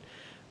back to it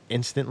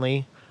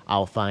instantly,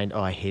 I'll find,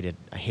 oh, I hated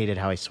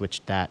how I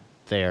switched that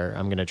there.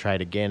 I'm going to try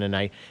it again.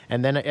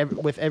 And then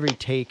with every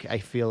take, I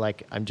feel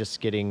like I'm just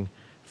getting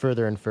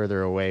further and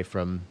further away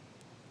from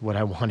what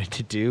I wanted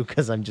to do,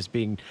 because I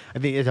think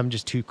I'm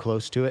just too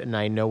close to it, and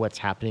I know what's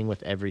happening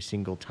with every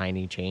single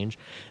tiny change.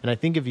 And I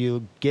think if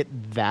you get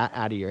that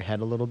out of your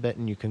head a little bit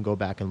and you can go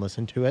back and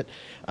listen to it,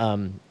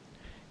 I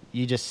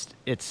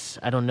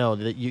don't know,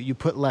 that you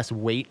put less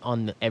weight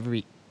on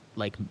every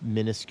like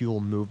minuscule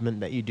movement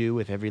that you do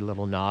with every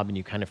little knob, and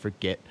you kind of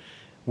forget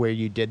where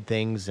you did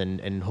things,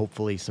 and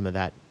hopefully some of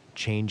that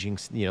changing,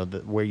 you know,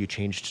 where you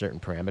changed certain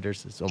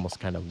parameters is almost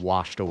kind of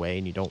washed away,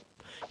 and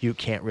you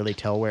can't really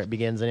tell where it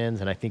begins and ends.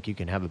 And I think you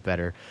can have a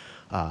better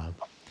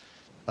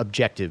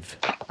objective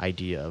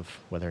idea of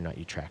whether or not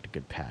you tracked a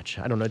good patch.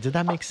 I don't know. Did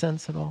that make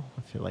sense at all?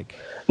 I feel like.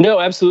 No,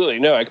 absolutely.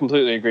 No, I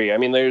completely agree. I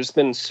mean, there's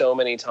been so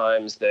many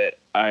times that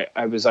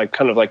I was like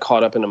kind of like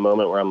caught up in a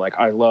moment where I'm like,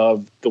 I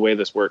love the way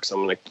this works.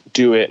 I'm going to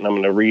do it and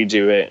I'm going to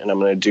redo it and I'm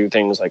going to do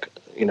things like,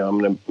 I'm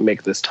going to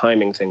make this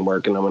timing thing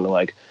work and I'm going to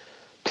like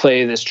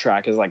play this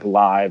track as like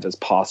live as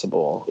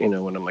possible, when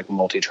I'm like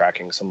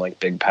multi-tracking some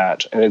like big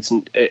patch. And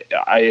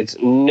it's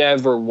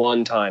never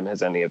one time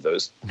has any of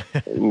those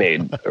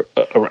made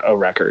a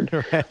record.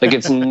 Like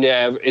it's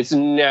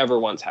never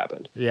once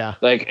happened. Yeah.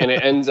 Like, and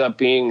it ends up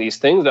being these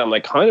things that I'm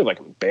like kind of like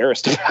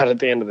embarrassed about at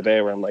the end of the day,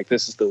 where I'm like,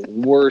 this is the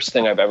worst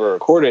thing I've ever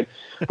recorded.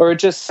 Or it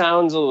just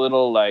sounds a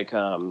little like,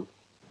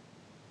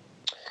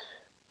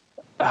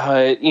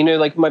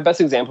 like my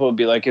best example would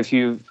be like if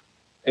you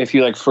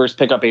like first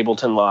pick up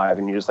Ableton Live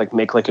and you just like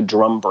make like a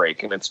drum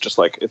break and it's just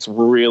like, it's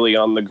really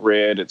on the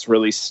grid. It's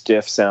really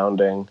stiff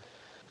sounding,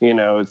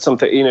 it's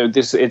something,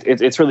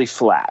 it's really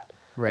flat.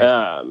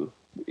 Right.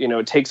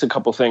 It takes a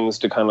couple things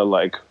to kind of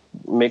like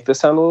make this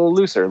sound a little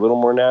looser, a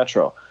little more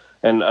natural.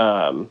 And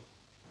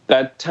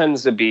that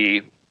tends to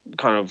be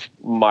kind of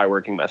my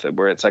working method,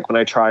 where it's like when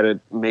I try to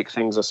make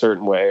things a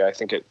certain way, I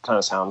think it kind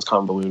of sounds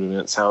convoluted and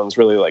it sounds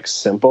really like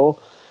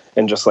simple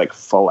and just like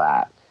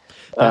flat.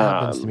 That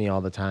happens to me all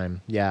the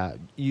time. Yeah.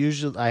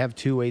 Usually I have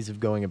two ways of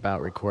going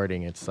about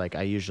recording. It's like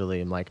I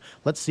usually am like,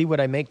 let's see what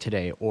I make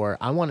today, or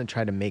I want to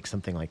try to make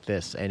something like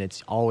this. And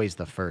it's always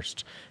the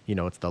first,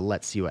 it's the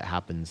let's see what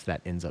happens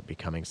that ends up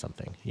becoming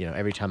something.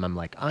 Every time I'm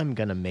like, I'm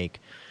going to make,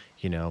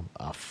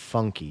 a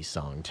funky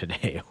song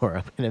today, or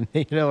I'm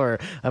going to, or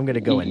I'm going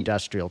to go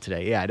industrial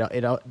today. Yeah.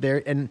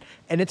 And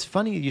it's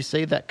funny you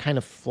say that kind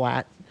of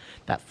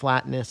that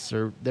flatness,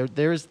 or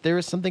there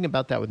is something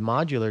about that with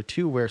modular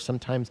too, where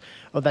sometimes,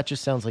 that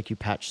just sounds like you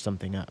patched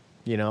something up.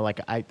 Like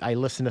I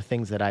listen to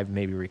things that I've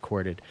maybe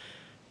recorded,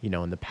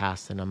 in the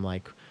past, and I'm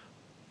like,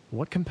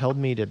 what compelled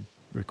me to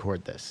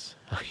record this?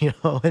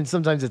 And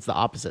sometimes it's the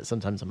opposite.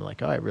 Sometimes I'm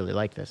like, oh, I really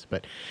like this,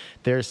 but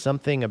there's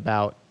something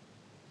about,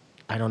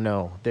 I don't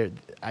know.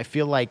 I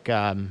feel like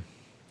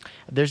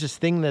there's this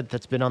thing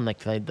that's been on like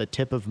the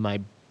tip of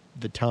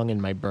the tongue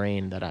in my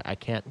brain that I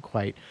can't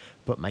quite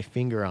put my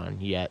finger on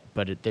yet,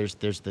 but there's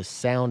the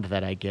sound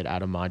that I get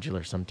out of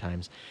modular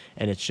sometimes,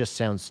 and it just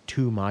sounds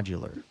too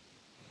modular.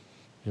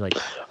 You're like,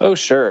 oh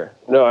sure,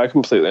 no, I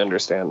completely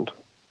understand.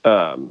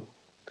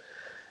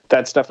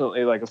 That's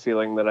definitely like a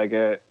feeling that I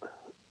get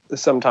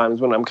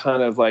sometimes when I'm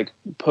kind of like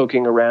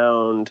poking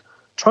around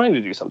trying to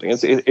do something.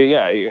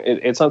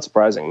 It's not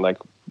surprising like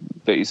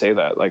that you say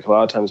that. Like a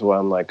lot of times when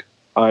I'm like,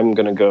 I'm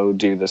gonna go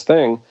do this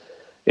thing,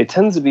 it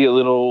tends to be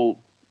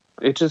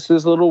it just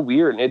is a little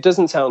weird, and it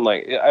doesn't sound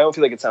like, I don't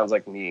feel like it sounds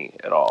like me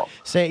at all.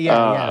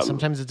 Yeah.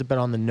 Sometimes it's a bit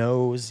on the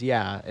nose.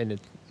 Yeah. And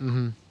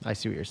I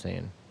see what you're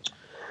saying.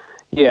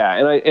 Yeah.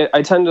 And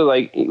I tend to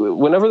like,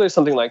 whenever there's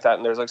something like that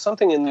and there's like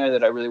something in there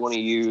that I really want to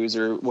use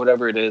or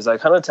whatever it is, I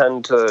kind of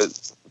tend to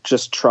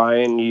just try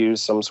and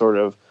use some sort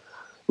of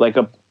like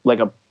a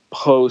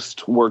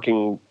post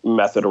working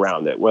method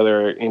around it.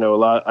 Whether,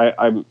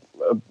 I'm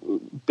a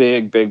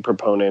big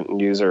proponent and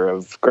user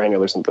of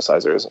granular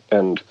synthesizers,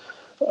 and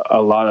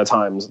a lot of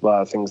times, a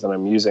lot of things that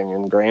I'm using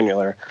in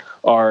granular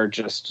are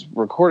just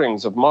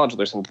recordings of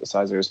modular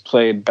synthesizers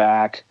played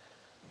back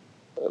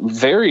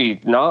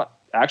very not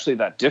actually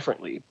that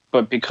differently,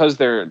 but because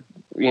they're,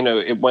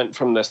 it went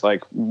from this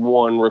like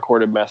one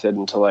recorded method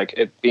into like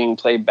it being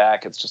played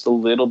back, it's just a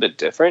little bit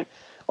different.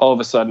 All of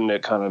a sudden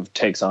it kind of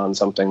takes on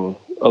something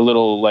a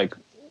little like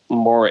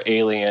more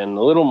alien,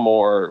 a little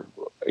more,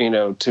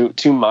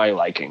 to my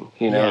liking,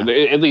 Yeah.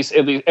 at least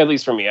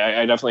for me.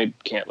 I definitely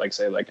can't like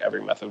say like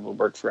every method will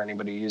work for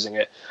anybody using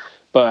it,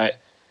 but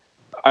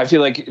I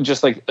feel like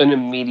just like an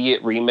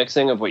immediate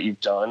remixing of what you've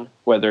done,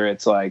 whether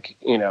it's like,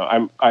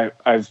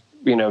 I've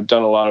done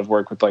a lot of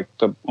work with like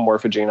the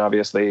Morphogene,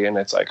 obviously, and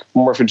it's like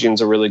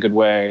Morphogene's a really good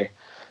way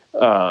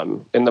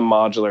in the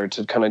modular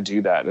to kind of do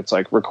that. It's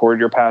like record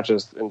your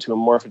patches into a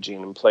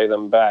Morphogene and play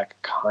them back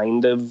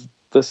kind of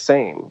the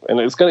same, and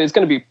it's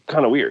gonna be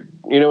kind of weird.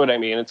 You know what I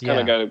mean? It's kind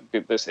of got to be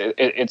this.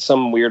 It's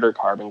some weirder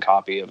carbon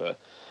copy of a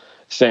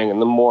thing, and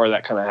the more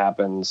that kind of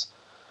happens,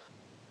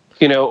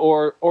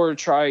 or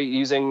try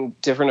using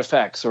different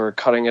effects or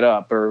cutting it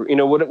up, or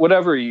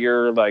whatever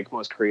your like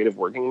most creative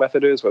working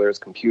method is, whether it's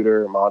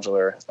computer or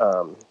modular.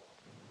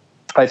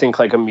 I think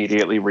like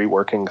immediately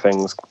reworking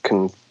things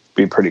can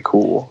be pretty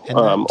cool.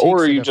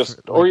 Or you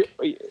just go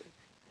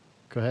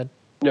ahead.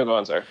 No, go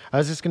on, sorry. I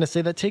was just going to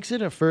say that takes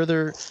it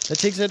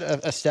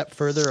a step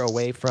further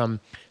away from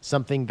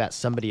something that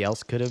somebody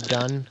else could have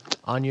done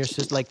on your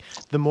system. Like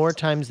the more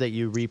times that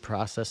you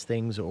reprocess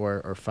things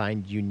or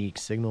find unique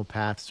signal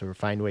paths or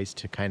find ways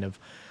to kind of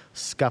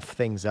scuff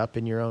things up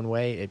in your own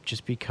way, it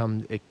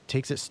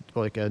takes it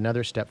like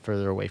another step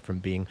further away from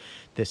being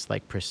this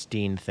like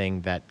pristine thing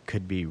that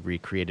could be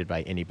recreated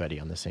by anybody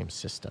on the same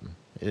system.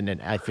 And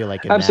then I feel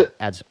like that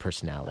adds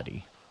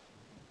personality.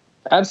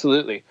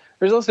 Absolutely.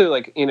 There's also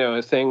like,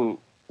 a thing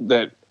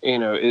that,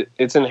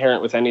 it's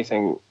inherent with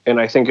anything. And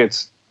I think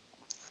it's,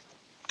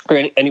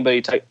 or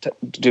anybody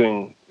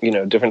doing,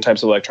 different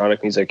types of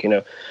electronic music,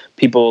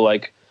 people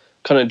like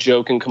kind of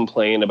joke and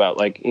complain about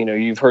like,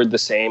 you've heard the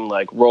same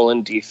like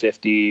Roland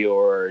D50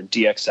 or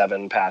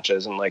DX7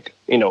 patches and like,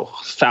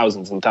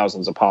 thousands and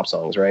thousands of pop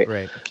songs.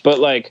 Right. But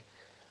like,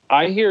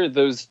 I hear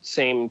those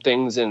same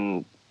things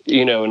in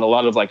a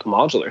lot of like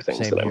modular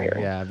things that I'm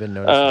hearing. Yeah, I've been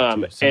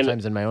noticing too.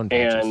 Sometimes in my own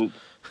patches. And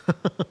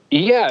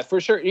yeah, for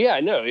sure.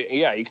 Yeah, no,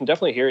 yeah, you can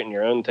definitely hear it in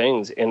your own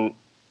things. And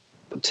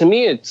to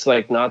me, it's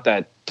like not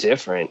that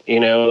different.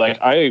 Like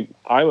I'm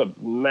a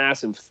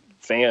massive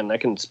fan. I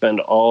can spend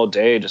all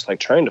day just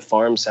like trying to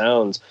farm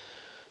sounds,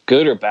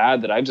 good or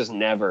bad, that I've just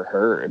never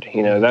heard.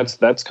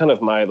 That's kind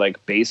of my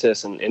like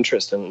basis and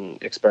interest in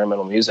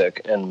experimental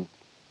music. And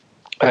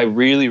I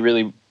really,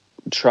 really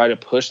try to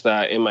push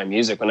that in my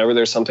music whenever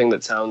there's something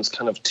that sounds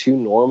kind of too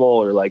normal,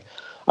 or like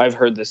I've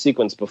heard the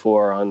sequence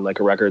before on like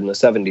a record in the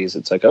 70s.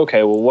 It's like,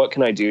 okay, well, what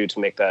can I do to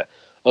make that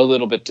a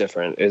little bit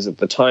different? Is it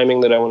the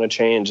timing that I want to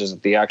change? Is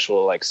it the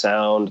actual like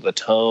sound, the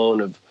tone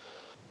of,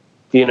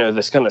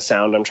 this kind of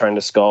sound I'm trying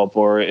to sculpt,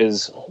 or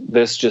is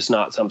this just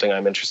not something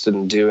I'm interested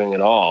in doing at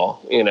all?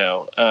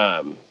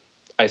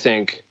 I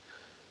think,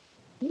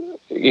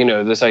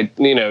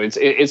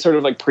 it's sort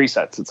of like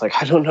presets. It's like,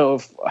 I don't know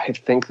if I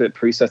think that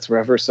presets were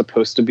ever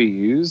supposed to be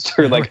used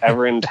or like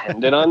ever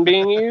intended on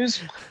being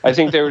used. I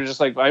think they were just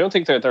like, I don't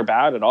think that they're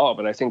bad at all,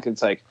 but I think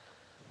it's like,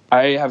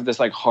 I have this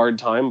like hard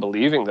time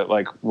believing that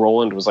like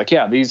Roland was like,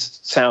 yeah, these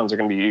sounds are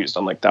going to be used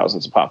on like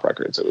thousands of pop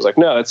records. It was like,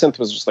 no, that synth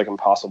was just like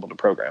impossible to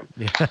program.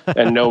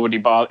 And nobody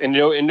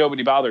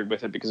bothered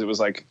with it because it was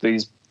like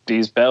these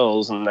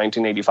bells in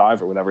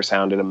 1985 or whatever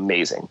sounded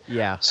amazing.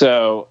 Yeah.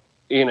 So,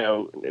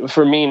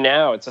 for me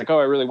now, it's like, oh,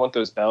 I really want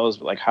those bells,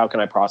 but like, how can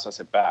I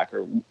process it back?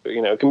 Or,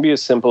 it can be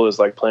as simple as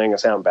like playing a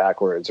sound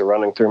backwards or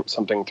running through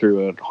something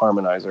through a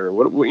harmonizer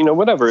or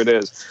whatever it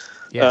is.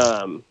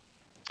 Yeah.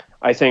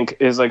 I think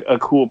is like a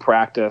cool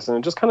practice, and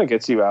it just kind of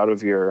gets you out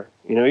of your,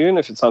 even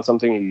if it's not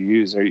something you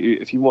use, or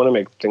if you want to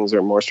make things that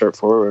are more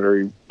straightforward, or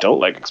you don't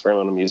like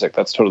experimental music,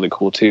 that's totally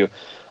cool too.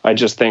 I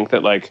just think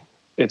that like,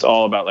 it's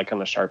all about like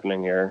kind of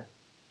sharpening your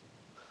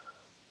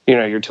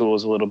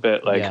tools a little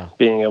bit, like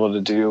being able to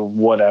do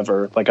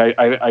whatever. Like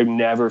I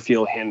never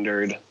feel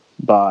hindered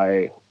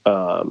by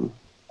my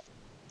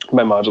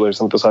modular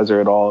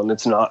synthesizer at all. And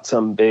it's not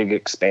some big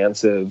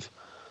expansive,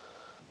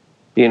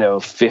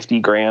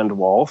 $50,000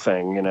 wall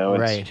thing,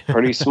 it's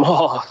pretty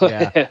small.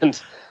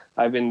 And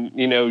I've been,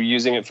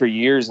 using it for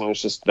years, and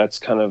it's just, that's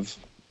kind of,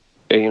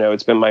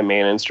 it's been my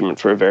main instrument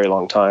for a very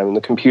long time. And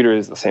the computer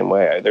is the same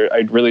way. I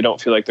really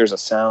don't feel like there's a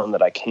sound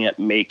that I can't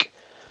make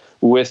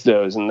with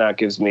those. And that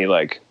gives me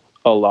like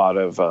a lot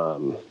of,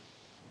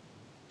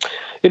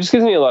 it just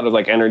gives me a lot of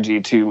like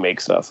energy to make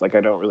stuff. Like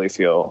I don't really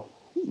feel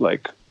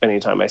like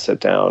anytime I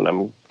sit down,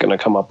 I'm going to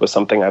come up with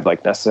something I've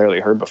like necessarily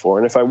heard before.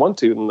 And if I want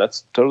to, then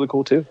that's totally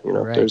cool too.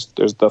 There's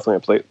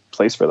definitely a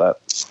place for that.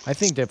 I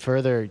think that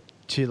further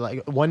to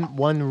like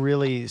one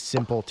really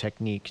simple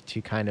technique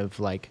to kind of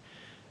like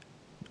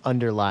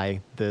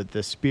underlie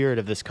the spirit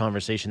of this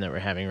conversation that we're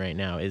having right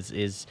now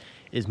is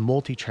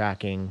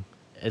multi-tracking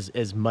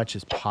as much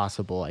as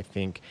possible. I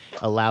think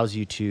allows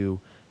you to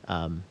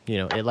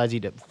it allows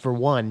you to, for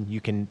one, you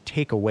can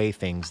take away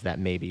things that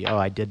maybe,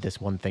 I did this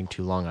one thing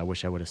too long, I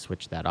wish I would have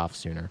switched that off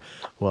sooner.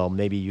 Well,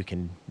 maybe you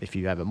can, if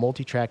you have it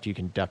multi-tracked, you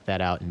can duck that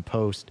out in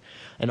post.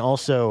 And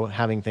also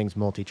having things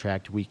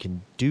multi-tracked, we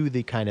can do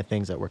the kind of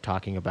things that we're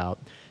talking about,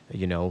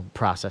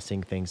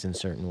 processing things in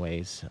certain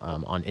ways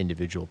on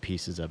individual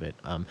pieces of it.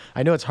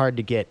 I know it's hard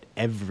to get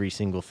every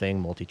single thing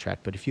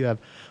multi-tracked, but if you have,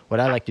 what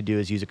I like to do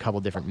is use a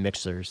couple different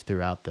mixers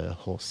throughout the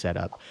whole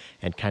setup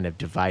and kind of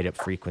divide up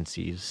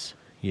frequencies,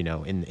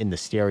 in the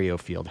stereo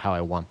field, how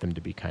I want them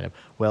to be kind of,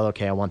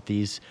 I want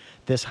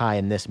this high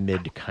and this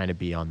mid to kind of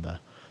be on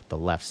the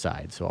left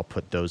side. So I'll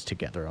put those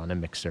together on a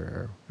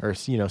mixer or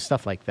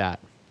stuff like that.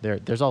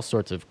 There's all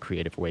sorts of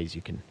creative ways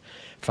you can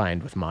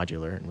find with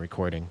modular and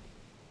recording.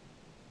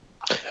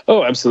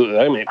 Oh, absolutely.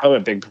 I mean, I'm a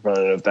big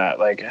proponent of that.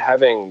 Like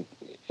having,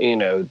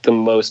 the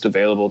most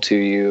available to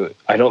you,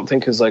 I don't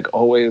think is like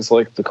always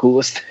like the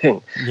coolest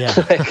thing. Yeah.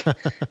 Like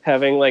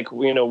having like,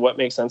 what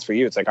makes sense for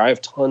you. It's like, I have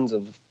tons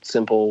of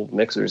simple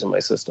mixers in my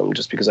system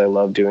just because I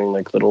love doing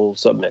like little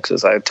sub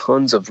mixes. I have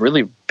tons of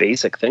really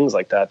basic things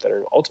like that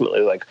are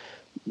ultimately like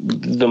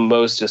the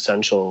most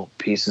essential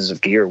pieces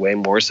of gear, way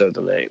more so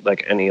than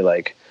any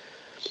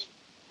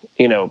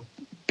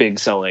big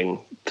selling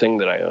thing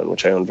that I own,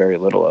 which I own very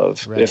little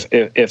of, right.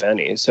 if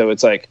any. So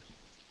it's like,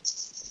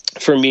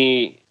 for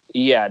me,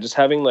 just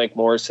having like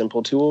more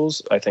simple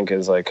tools, I think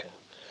is like,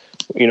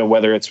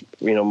 whether it's,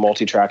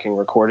 multi-tracking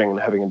recording and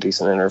having a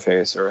decent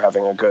interface or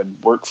having a good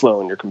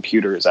workflow in your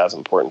computer is as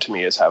important to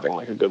me as having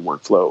like a good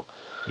workflow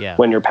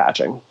when you're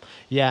patching.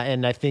 Yeah.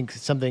 And I think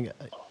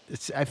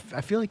I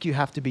feel like you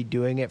have to be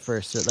doing it for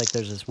like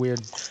there's this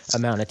weird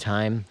amount of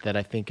time that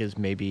I think is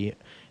maybe,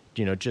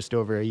 just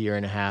over a year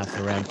and a half,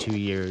 around 2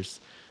 years,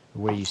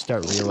 where you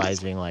start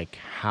realizing like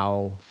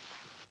how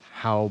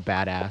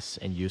badass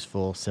and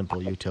useful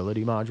simple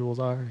utility modules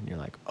are. And you're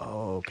like,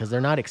 because they're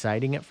not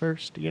exciting at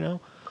first,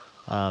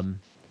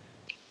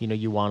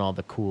 you want all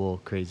the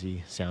cool,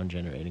 crazy sound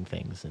generating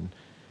things. And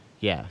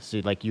yeah, so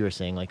like you were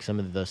saying, like some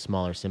of the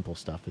smaller, simple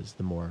stuff is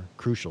the more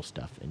crucial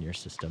stuff in your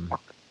system.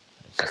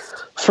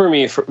 For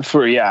me,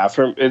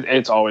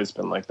 it's always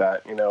been like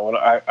that. When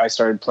I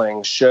started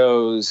playing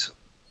shows,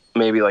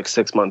 maybe like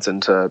 6 months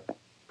into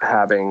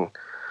having,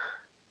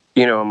 a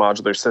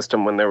modular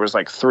system, when there was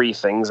like 3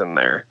 things in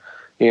there,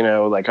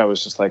 like I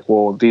was just like,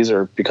 well, these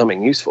are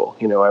becoming useful.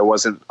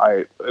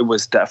 It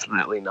was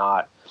definitely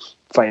not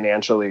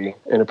financially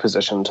in a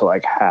position to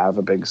like have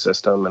a big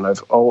system. And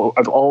I've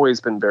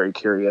always been very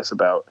curious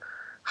about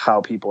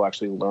how people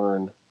actually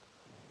learn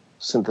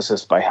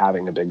synthesis by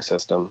having a big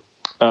system.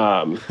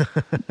 But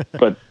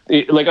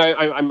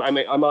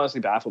I'm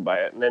honestly baffled by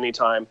it. And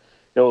anytime,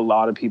 a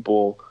lot of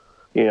people,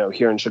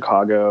 here in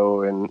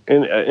Chicago and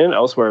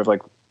elsewhere have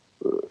like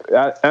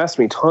asked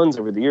me tons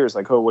over the years,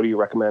 like, oh, what do you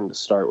recommend to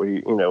start? What do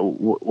you,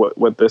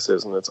 what this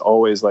is? And it's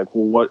always like,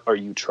 well, what are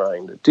you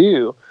trying to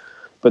do?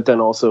 But then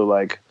also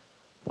like,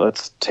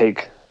 let's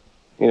take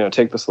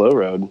the slow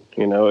road.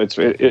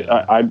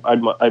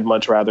 I'd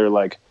much rather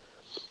like,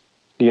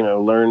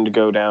 learn to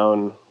go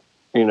down,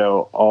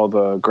 all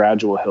the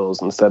gradual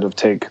hills instead of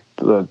take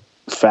the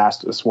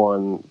fastest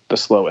one the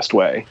slowest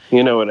way.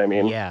 You know what I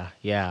mean?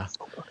 Yeah.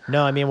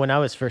 No, I mean, when I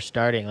was first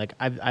starting, like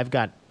I've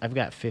got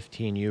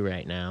 15U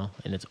right now,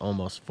 and it's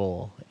almost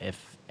full.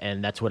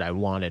 And that's what I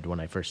wanted when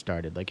I first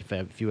started. Like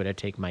if you were to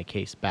take my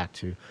case back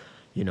to,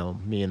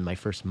 me in my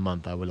first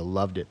month, I would have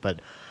loved it. But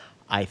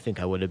I think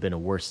I would have been a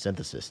worse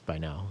synthesist by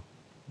now,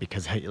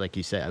 because like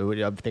you said, I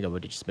think I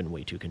would have just been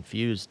way too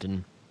confused,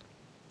 and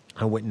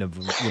I wouldn't have,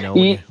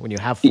 when you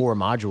have 4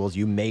 modules,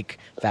 you make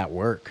that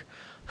work.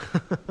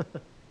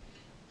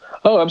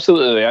 Oh,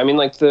 absolutely. I mean,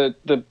 like the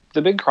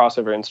big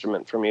crossover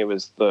instrument for me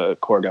was the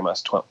Korg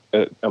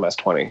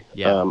MS-20.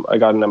 Yeah. I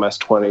got an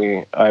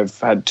MS-20. I've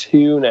had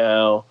 2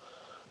 now.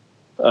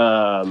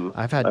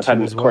 I've had 2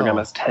 as well. Korg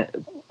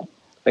MS-10.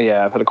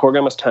 Yeah, I've had a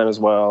Korg MS-10 as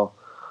well.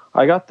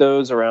 I got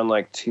those around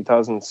like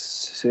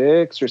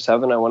 2006 or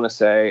 7, I want to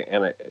say,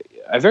 and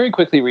I very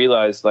quickly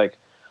realized like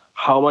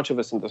how much of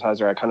a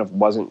synthesizer I kind of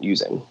wasn't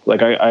using.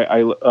 Like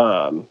I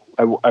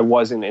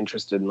wasn't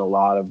interested in a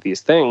lot of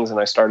these things, and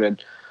I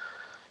started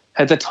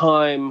at the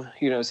time,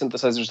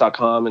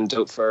 synthesizers.com and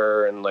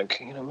Doepfer and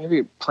like,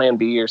 maybe Plan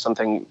B or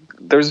something.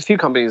 There's a few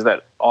companies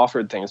that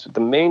offered things, but the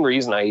main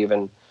reason I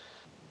even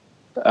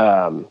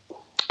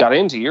got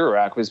into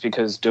Eurorack was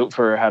because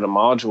Doepfer had a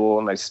module,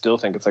 and I still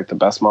think it's like the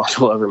best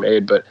module ever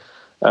made, but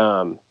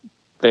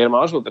they had a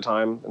module at the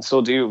time and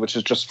still do, which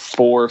is just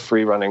 4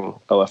 free running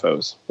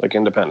LFOs, like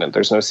independent.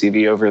 There's no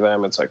CV over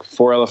them. It's like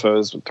 4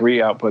 LFOs with 3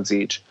 outputs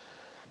each.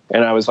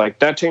 And I was like,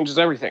 that changes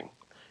everything.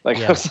 Like,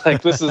 yeah. I was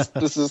like, this is,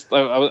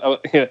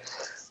 I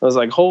was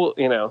like, hold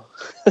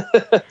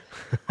the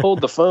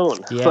phone.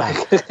 Yeah.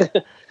 Like,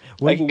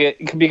 I can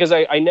get, because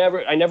I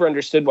never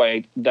understood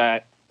why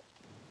that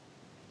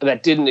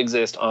didn't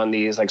exist on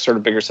these like sort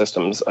of bigger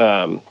systems.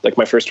 Like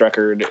my first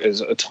record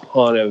is a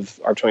ton of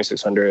ARP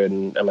 2600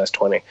 and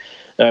MS-20.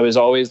 And I was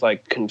always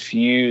like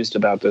confused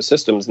about those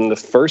systems. And the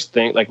first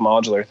thing, like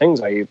modular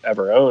things I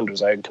ever owned,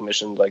 was I had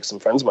commissioned like some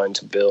friends of mine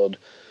to build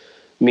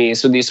me.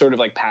 So these sort of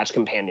like patch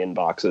companion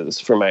boxes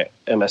for my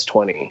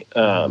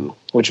MS-20,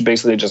 which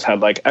basically just had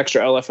like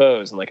extra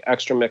LFOs and like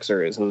extra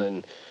mixers. And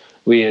then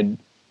we had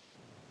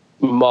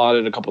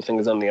modded a couple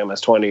things on the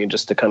MS-20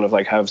 just to kind of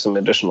like have some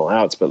additional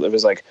outs. But it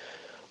was like,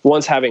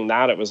 once having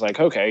that, it was like,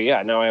 okay,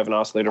 yeah, now I have an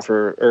oscillator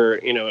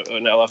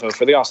an LFO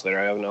for the oscillator.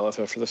 I have an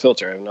LFO for the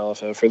filter. I have an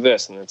LFO for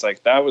this. And it's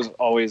like, that was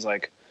always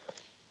like,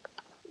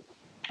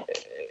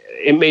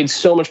 it made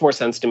so much more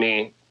sense to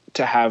me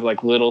to have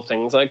like little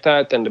things like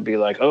that than to be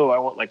like, oh, I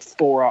want like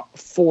four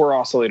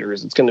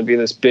oscillators. It's going to be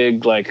this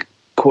big, like,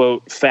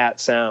 quote, fat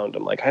sound.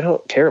 I'm like, I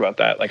don't care about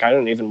that. Like, I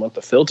don't even want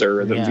the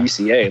filter or the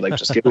VCA. Like,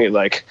 just give me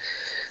like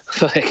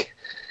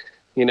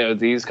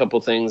these couple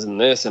things and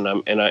this, and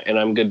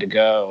I'm good to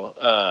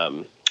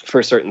go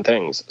for certain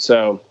things.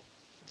 So,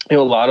 a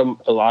lot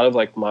of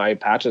like my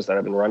patches that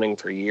I've been running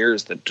for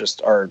years that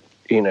just are,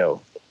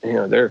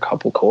 they're a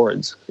couple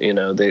chords.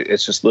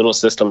 It's just little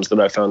systems that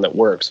I found that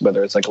works.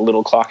 Whether it's like a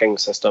little clocking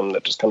system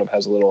that just kind of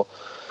has a little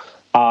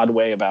odd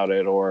way about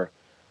it, or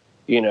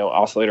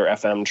oscillator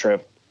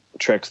FM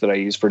tricks that I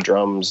use for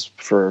drums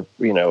for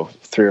 3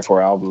 or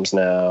 4 albums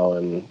now,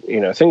 and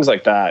things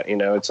like that.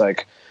 It's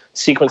like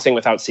sequencing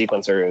without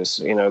sequencers.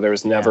 There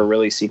was never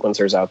really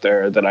sequencers out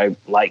there that I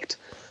liked.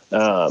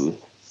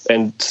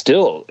 And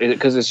still,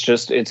 because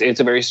it's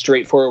a very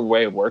straightforward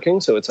way of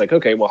working. So it's like,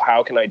 okay, well,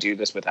 how can I do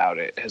this without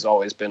it? Has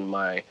always been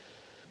my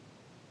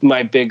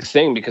big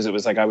thing, because it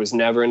was like I was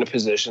never in a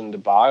position to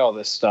buy all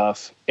this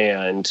stuff.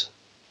 And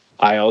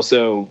I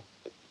also,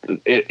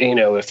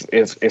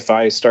 if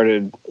I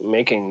started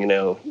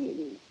making,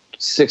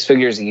 6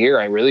 figures a year,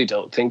 I really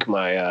don't think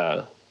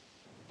my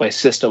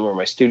system or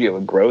my studio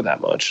would grow that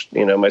much.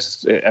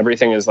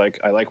 Everything is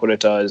like, I like what it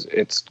does.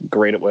 It's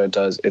great at what it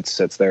does. It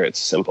sits there. It's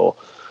simple.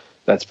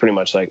 That's pretty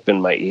much like been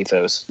my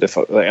ethos. If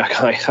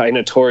I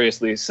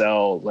notoriously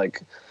sell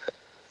like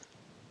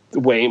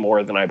way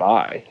more than I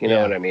buy. You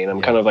know what I mean?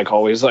 I'm kind of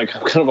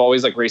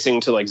always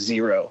racing to like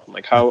zero.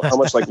 Like how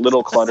much like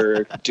little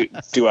clutter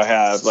do I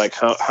have? Like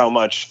how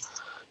much,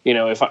 you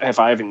know, if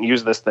I haven't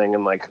used this thing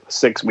in like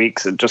 6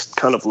 weeks, it just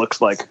kind of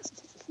looks like,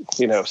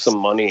 you know, some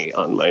money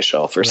on my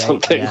shelf or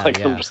something.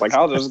 I'm just like,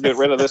 I'll just get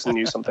rid of this and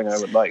use something I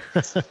would like.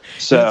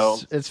 So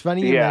it's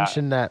funny you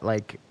mentioned that.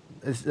 Like,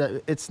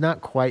 it's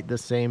not quite the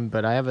same,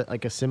 but I have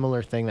a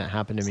similar thing that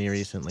happened to me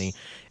recently.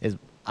 Is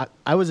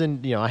I was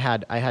in, you know, I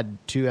had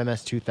two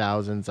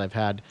MS-2000s. I've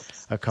had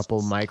a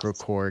couple micro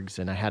Korgs,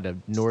 and I had a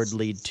Nord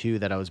Lead 2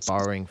 that I was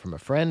borrowing from a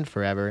friend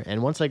forever.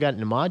 And once I got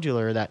into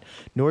modular, that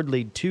Nord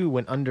Lead 2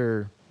 went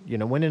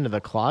into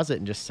the closet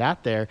and just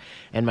sat there.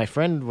 And my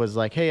friend was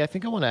like, "Hey, I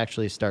think I want to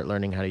actually start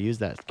learning how to use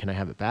that. Can I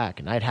have it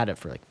back?" And I'd had it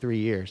for like 3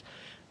 years.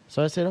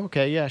 So I said,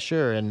 "Okay, yeah,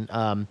 sure."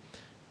 And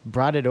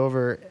brought it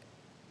over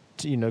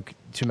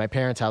to my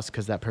parents' house,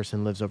 because that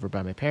person lives over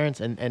by my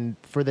parents. And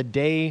for the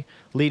day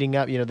leading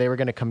up, you know, they were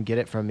going to come get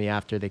it from me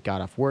after they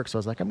got off work. So I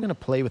was like, I'm going to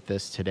play with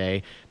this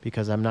today,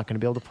 because I'm not going to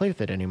be able to play with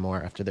it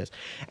anymore after this.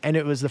 And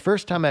it was the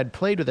first time I'd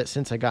played with it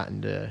since I got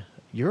into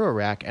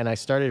Eurorack. And I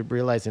started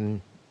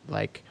realizing,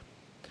 like,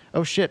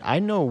 oh shit, I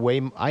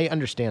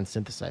understand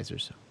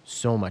synthesizers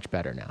so much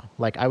better now.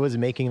 Like, I was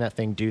making that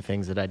thing do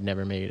things that I'd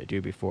never made it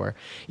do before.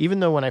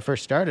 Even though when I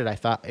first started, I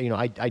thought, you know,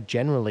 I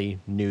generally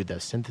knew the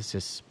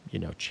synthesis, you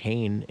know,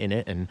 chain in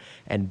it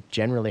and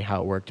generally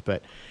how it worked.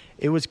 But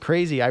it was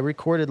crazy. I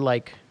recorded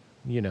like,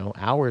 you know,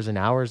 hours and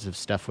hours of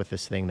stuff with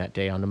this thing that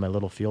day onto my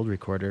little field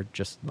recorder,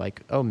 just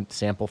like,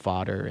 sample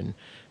fodder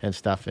and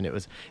stuff. And it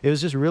was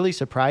just really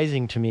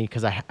surprising to me,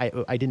 because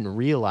I didn't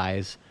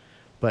realize.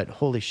 But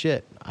holy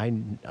shit, I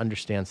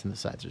understand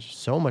synthesizers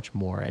so much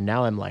more. And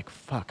now I'm like,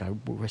 fuck, I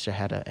wish I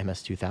had a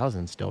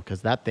MS-2000 still,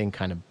 because that thing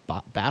kind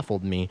of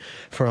baffled me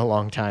for a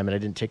long time, and I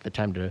didn't take the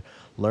time to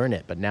learn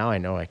it. But now I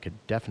know I could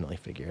definitely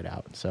figure it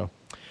out. So,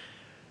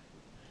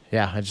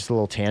 yeah, just a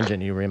little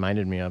tangent you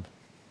reminded me of.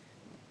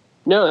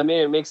 No, I mean,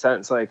 it makes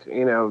sense. Like,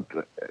 you know,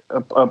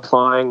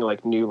 applying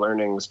like new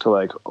learnings to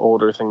like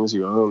older things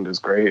you owned is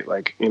great.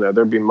 Like, you know,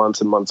 there'd be months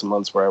and months and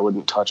months where I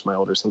wouldn't touch my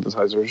older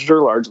synthesizers, which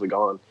are largely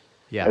gone.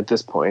 Yeah. At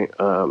this point,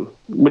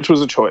 which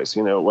was a choice.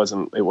 You know, it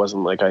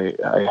wasn't like I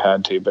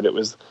had to, but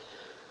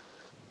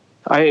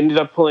I ended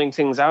up pulling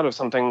things out of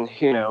something,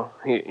 you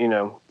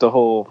know, the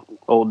whole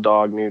old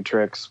dog, new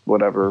tricks,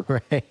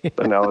 whatever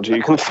analogy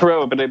you can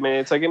throw. But I mean,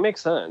 it's like, it makes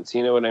sense.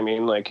 You know what I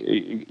mean? Like,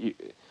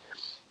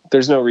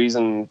 there's no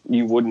reason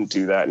you wouldn't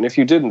do that. And if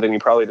you didn't, then you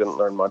probably didn't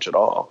learn much at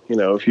all. You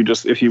know,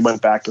 if you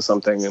went back to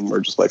something and were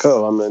just like,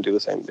 oh, I'm going to do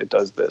the same, it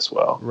does this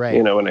well. Right.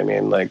 You know what I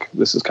mean? Like,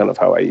 this is kind of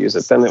how I use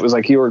it. Then it was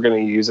like, you were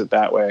going to use it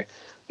that way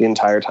the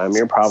entire time.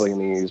 You're probably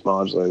going to use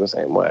modular the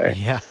same way.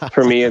 Yeah.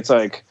 For me, it's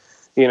like,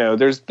 you know,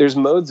 there's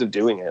modes of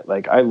doing it.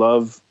 Like, I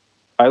love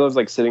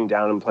like sitting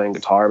down and playing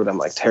guitar, but I'm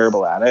like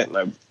terrible at it. And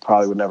I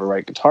probably would never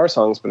write guitar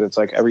songs, but it's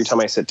like every time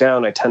I sit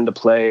down, I tend to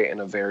play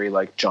in a very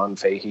like John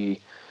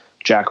Fahey,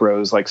 Jack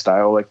Rose like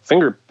style, like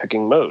finger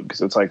picking mode, because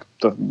it's like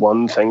the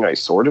one thing I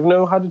sort of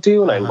know how to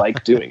do and I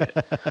like doing it.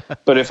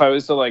 But if I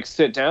was to like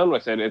sit down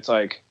with it, it's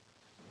like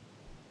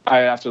I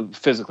have to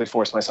physically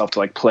force myself to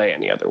like play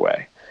any other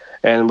way.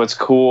 And what's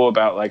cool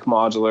about like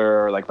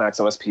modular or like Max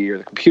MSP or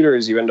the computer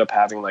is you end up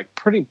having like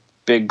pretty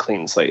big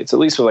clean slates, at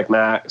least with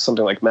like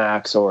something like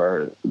Max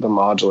or the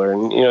modular.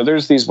 And, you know,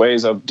 there's these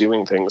ways of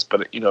doing things,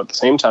 but, you know, at the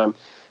same time,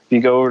 if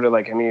you go over to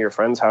like any of your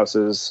friends'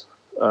 houses,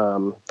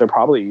 they're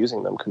probably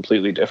using them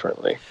completely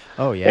differently.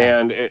 Oh yeah.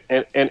 And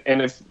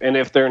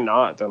if they're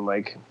not, then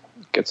like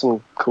get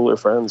some cooler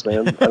friends,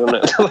 man. I don't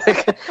know.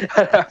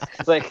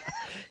 like,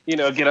 you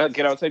know,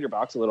 get outside your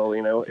box a little,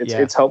 you know, I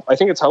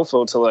think it's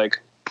helpful to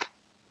like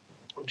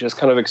just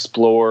kind of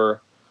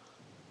explore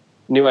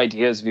new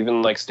ideas of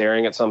even like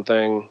staring at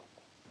something,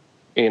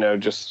 you know,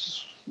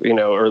 just, you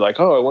know, or like,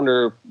 oh, I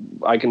wonder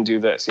I can do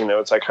this, you know.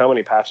 It's like how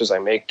many patches I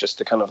make just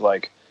to kind of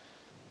like,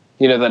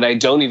 you know, that I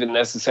don't even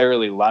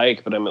necessarily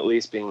like, but I'm at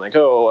least being like,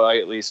 oh, I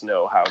at least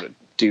know how to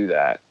do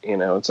that. You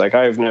know, it's like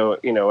I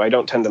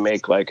don't tend to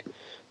make like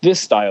this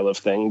style of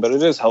thing, but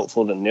it is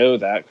helpful to know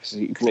that, because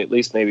you can at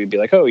least maybe be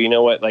like, oh, you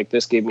know what, like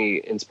this gave me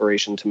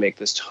inspiration to make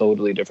this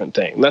totally different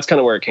thing. And that's kind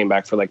of where it came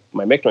back for like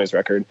my Mick Noise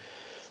record,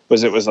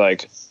 was it was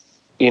like,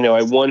 you know,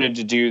 I wanted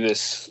to do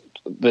this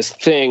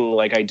thing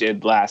like I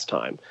did last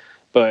time,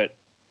 but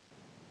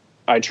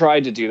I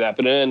tried to do that,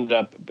 but it ended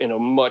up in a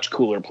much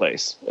cooler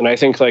place. And I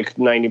think like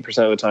 90%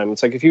 of the time,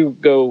 it's like if you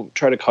go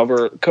try to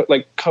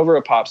cover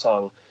a pop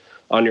song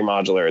on your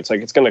modular, it's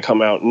like it's going to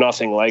come out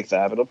nothing like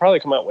that, but it'll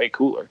probably come out way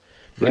cooler.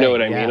 You know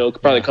what I mean? It'll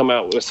probably come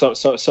out with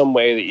some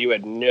way that you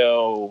had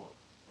no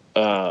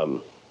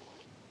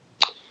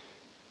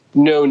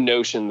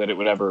notion that it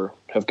would ever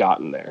have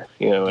gotten there.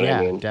 You know what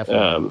I mean?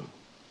 Definitely.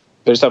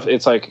 But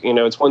it's like, you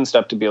know, it's one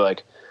step to be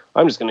like,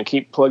 I'm just going to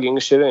keep plugging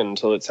shit in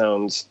until it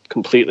sounds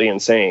completely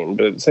insane.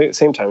 But at the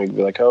same time, you could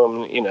be like,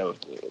 oh, you know,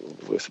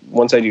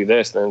 once I do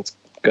this, then it's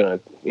going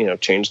to, you know,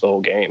 change the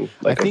whole game.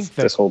 Like I think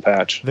this whole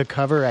patch. The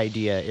cover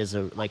idea is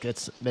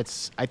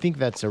I think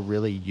that's a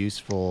really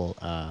useful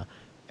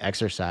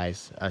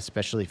exercise,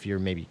 especially if you're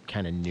maybe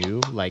kind of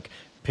new. Like,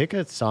 pick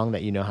a song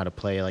that you know how to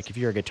play. Like, if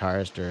you're a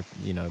guitarist or,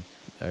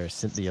 or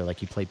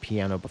like you play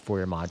piano before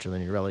you're modular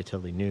and you're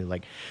relatively new,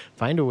 like,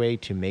 find a way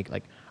to make,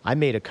 like, I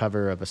made a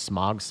cover of a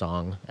Smog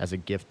song as a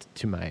gift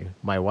to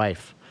my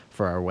wife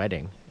for our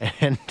wedding.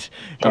 And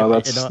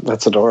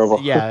that's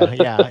adorable. Yeah.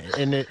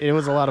 And it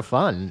was a lot of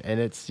fun, and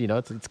it's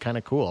kind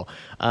of cool.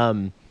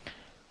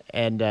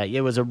 And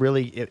it was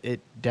it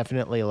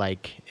definitely,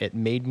 like, it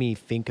made me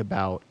think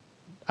about,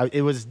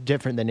 it was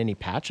different than any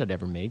patch I'd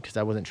ever made, because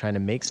I wasn't trying to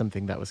make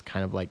something that was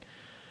kind of like,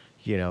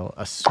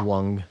 a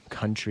swung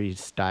country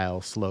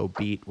style slow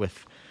beat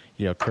with,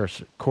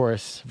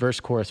 chorus,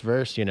 verse,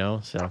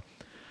 so.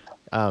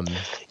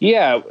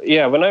 Yeah.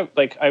 When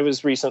I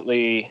was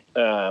recently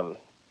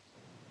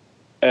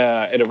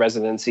at a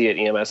residency at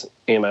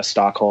EMS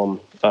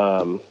Stockholm,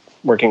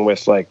 working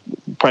with, like,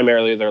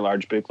 primarily their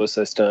large Buchla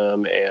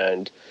system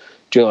and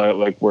doing a lot of,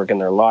 like, work in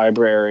their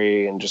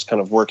library and just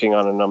kind of working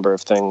on a number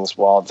of things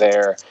while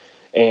there.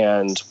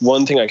 And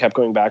one thing I kept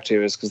going back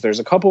to is because there's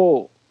a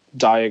couple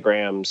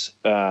diagrams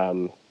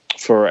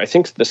for, I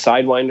think, the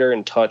Sidewinder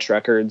and Touch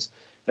records,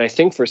 and I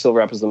think for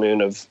Silver Apples the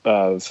Moon of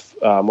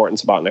Morton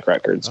Subotnick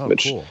records,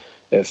 which, cool.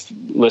 If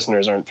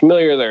listeners aren't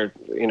familiar, they're,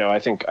 I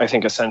think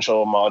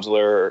essential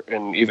modular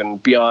and even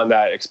beyond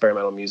that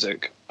experimental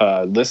music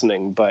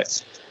listening.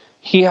 But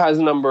he has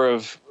a number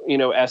of,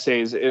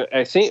 essays.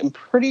 I'm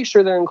pretty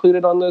sure they're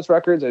included on those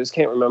records. I just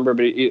can't remember,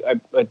 but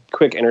a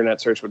quick internet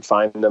search would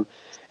find them.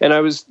 And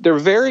they're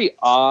very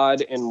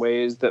odd in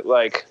ways that,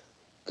 like,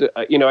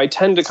 I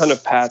tend to kind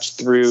of patch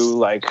through,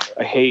 like,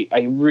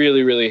 I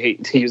really, really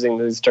hate using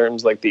these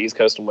terms, like the East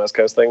Coast and West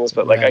Coast things,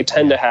 but, like, right, I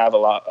tend to have a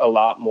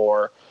lot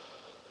more,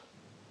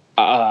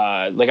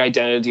 like,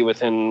 identity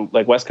within,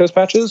 like, West Coast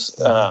patches.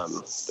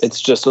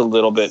 It's just a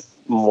little bit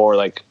more,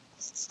 like,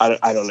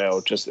 I don't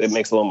know, just it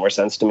makes a little more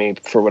sense to me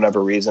for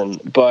whatever reason.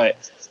 But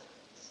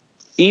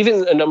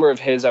even a number of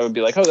his, I would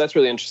be like, oh, that's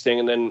really interesting.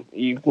 And then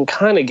you can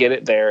kind of get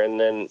it there. And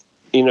then,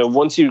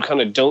 once you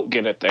kind of don't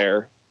get it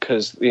there,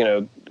 because,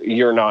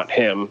 you're not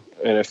him.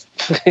 And if,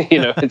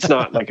 it's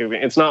not like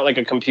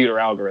a computer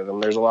algorithm.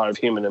 There's a lot of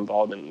human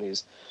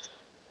involvement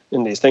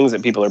in these things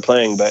that people are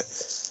playing. But,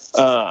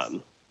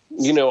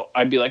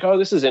 I'd be like, oh,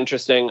 this is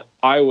interesting.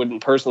 I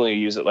wouldn't personally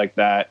use it like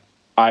that.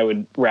 I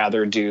would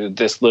rather do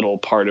this little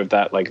part of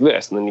that like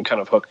this. And then you kind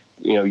of hook,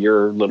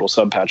 your little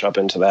sub patch up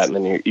into that. And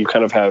then you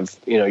kind of have,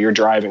 you're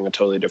driving a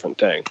totally different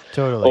thing.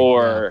 Totally.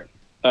 Or,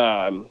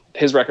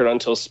 his record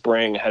Until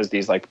Spring has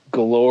these, like,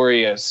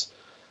 glorious,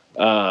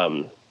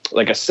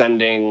 like,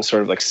 ascending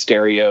sort of, like,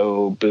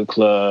 stereo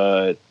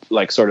Buchla,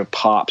 like, sort of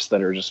pops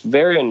that are just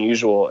very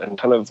unusual and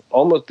kind of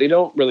almost, they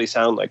don't really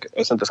sound like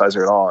a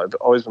synthesizer at all. I've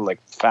always been,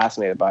 like,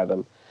 fascinated by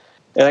them.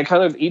 And I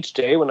kind of, each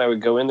day when I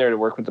would go in there to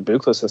work with the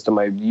Buchla system,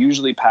 I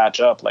usually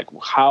patch up, like,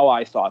 how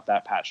I thought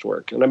that patch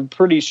worked. And I'm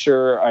pretty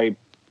sure I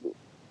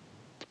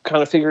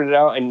kind of figured it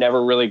out. I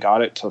never really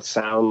got it to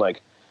sound,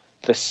 like,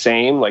 the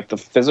same, like, the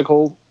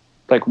physical,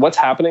 like, what's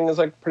happening is,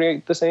 like,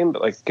 pretty the same,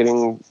 but, like,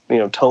 getting,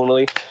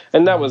 tonally.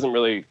 And that wasn't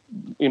really,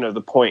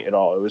 the point at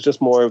all. It was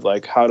just more of,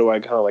 like, how do I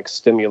kind of, like,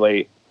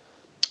 stimulate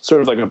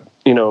sort of like a,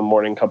 a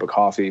morning cup of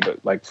coffee,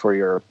 but, like, for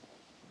your,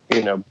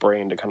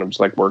 brain to kind of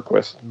just, like, work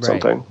with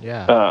something.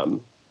 Yeah.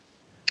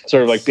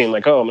 Sort of like being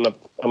like, oh, I'm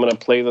gonna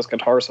play this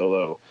guitar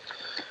solo,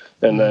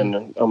 and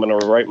then I'm gonna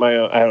write my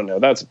own. I don't know.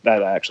 That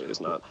actually is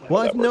not.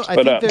 Well, I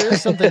think there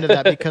is something to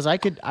that, because I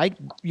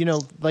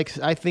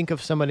think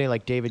of somebody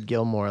like David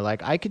Gilmour.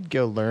 Like, I could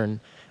go learn.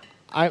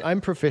 I'm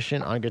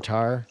proficient on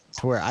guitar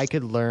to where I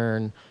could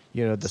learn,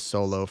 the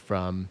solo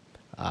from,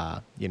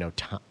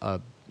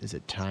 is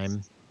it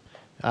Time?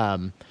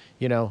 I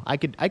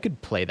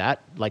could play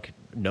that, like,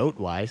 note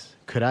wise.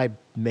 Could I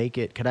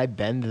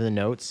bend the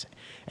notes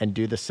and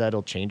do the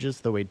subtle changes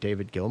the way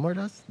David Gilmour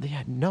does?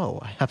 Yeah,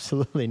 no,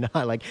 absolutely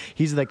not. Like,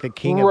 he's like the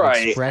king of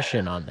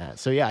expression on that.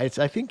 So yeah, I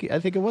think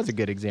it was a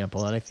good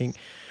example. And I think,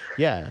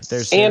 yeah,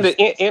 there's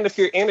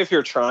if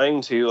you're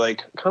trying to,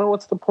 like, kind of,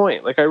 what's the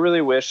point? Like, I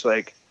really wish,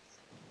 like,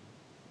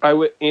 I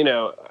would, I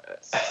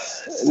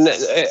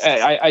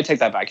take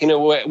that back.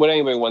 What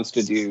anybody wants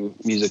to do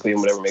musically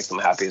and whatever makes them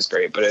happy is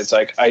great. But it's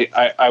like,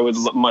 I would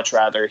much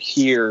rather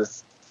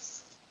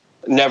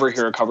never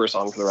hear a cover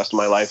song for the rest of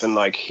my life and,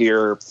 like,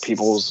 hear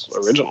people's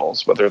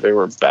originals, whether they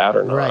were bad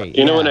or not. Right.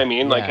 You know what I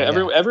mean? Like,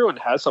 everyone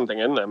has something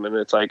in them. And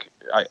it's like,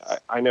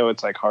 I know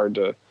it's, like, hard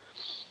to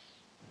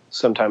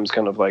sometimes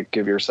kind of, like,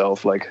 give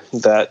yourself, like,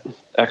 that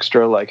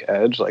extra, like,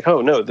 edge, like,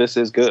 oh no, this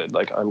is good,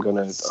 like, I'm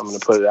gonna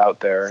put it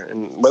out there,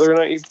 and whether or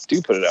not you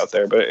do put it out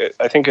there, but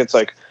I think it's,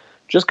 like,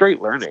 just great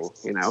learning.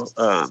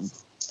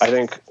 I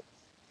think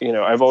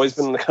I've always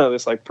been kind of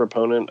this, like,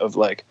 proponent of,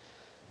 like,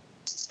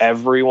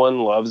 everyone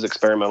loves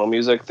experimental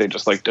music, they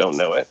just, like, don't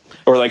know it,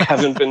 or, like,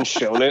 haven't been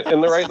shown it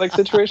in the right, like,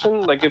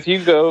 situation. Like, if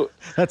you go,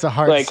 that's a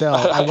hard, like, sell.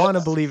 I want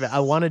to believe it. I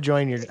want to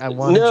join your. I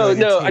want no, to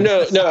join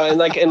your team.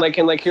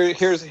 And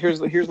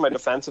here's my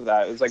defense of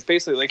that. It's like,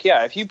 basically, like,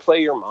 yeah, if you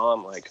play your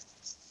mom, like,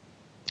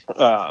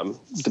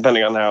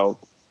 depending on how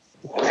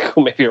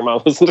maybe your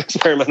mom listens to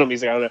experimental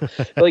music. I don't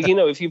know. Like, you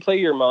know, if you play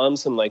your mom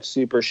some like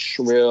super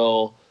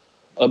shrill,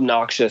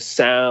 obnoxious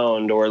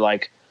sound, or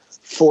like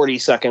 40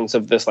 seconds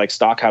of this like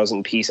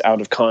Stockhausen piece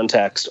out of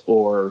context,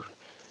 or,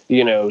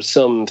 you know,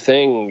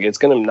 something, it's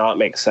going to not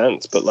make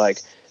sense. But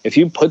like, if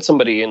you put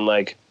somebody in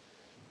like,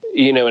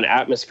 you know, an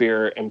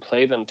atmosphere and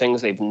play them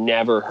things they've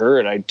never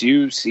heard, I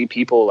do see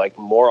people like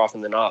more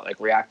often than not, like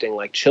reacting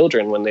like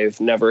children when they've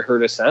never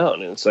heard a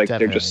sound. And it's like,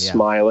 they're just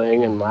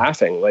smiling and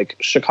laughing. Like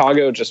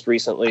Chicago just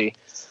recently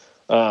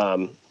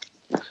got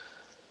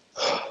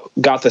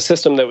the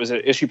system that was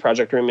at Issue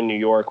Project Room in New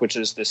York, which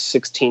is this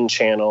 16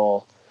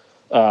 channel,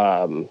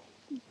 sort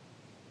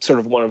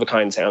of one of a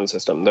kind sound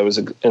system that was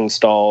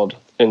installed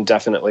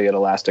indefinitely at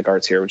Elastic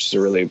Arts here, which is a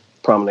really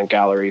prominent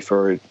gallery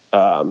for,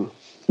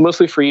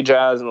 mostly free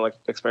jazz and like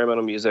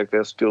experimental music. They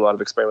also do a lot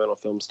of experimental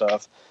film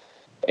stuff.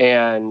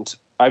 And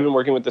I've been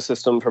working with the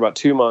system for about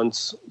 2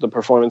 months. The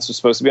performance was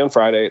supposed to be on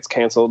Friday. It's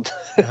canceled.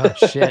 Oh,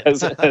 shit.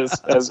 as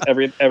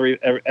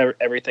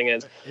everything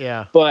is.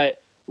 Yeah.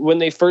 But when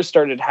they first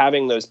started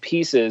having those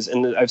pieces,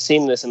 and I've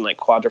seen this in like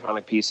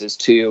quadraphonic pieces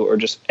too, or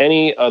just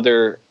any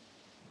other,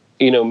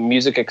 you know,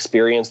 music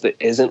experience that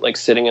isn't like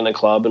sitting in a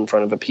club in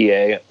front of a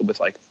PA with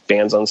like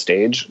bands on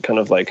stage, kind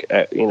of like,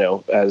 you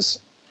know, as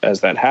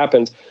that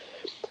happens,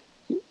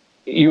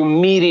 you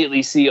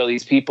immediately see all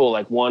these people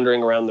like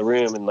wandering around the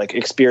room and like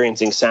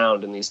experiencing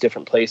sound in these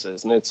different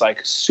places. And it's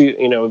like,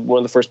 you know, one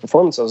of the first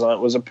performances I was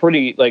on was a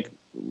pretty like,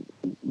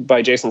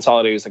 by Jason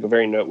Soliday, who's like a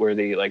very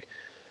noteworthy, like,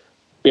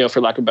 you know, for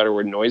lack of a better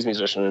word, noise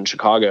musician in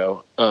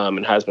Chicago,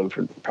 and has been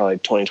for probably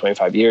 20,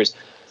 25 years.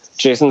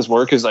 Jason's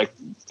work is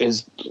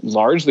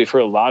largely for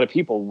a lot of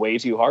people way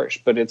too harsh,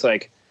 but it's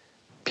like,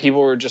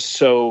 people were just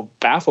so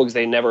baffled because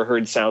they never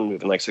heard sound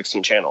move in like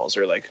 16 channels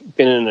or like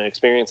been in an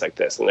experience like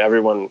this. And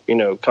everyone, you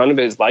know, kind of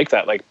is like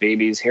that, like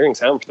babies hearing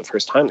sound for the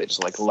first time. They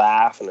just like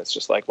laugh, and it's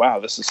just like, wow,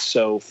 this is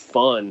so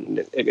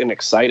fun and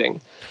exciting.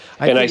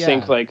 I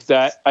think like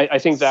that, I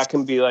think that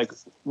can be like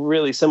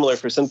really similar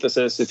for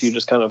synthesis if you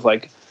just kind of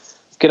like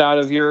get out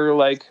of your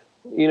like,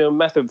 you know,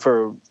 method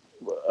for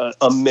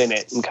a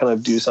minute and kind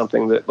of do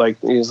something that like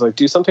is like,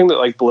 do something that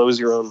like blows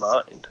your own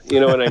mind, you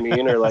know what I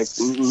mean? Or like,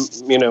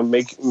 you know,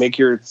 make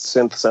your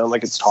synth sound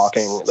like it's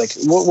talking, like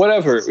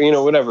whatever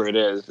it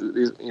is,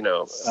 you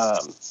know.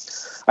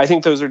 I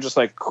think those are just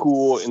like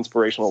cool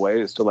inspirational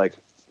ways to like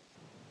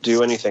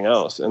do anything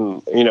else.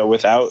 And, you know,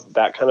 without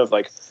that kind of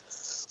like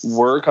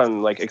work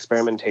on like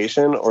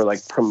experimentation or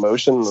like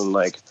promotion, and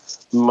like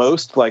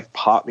most like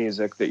pop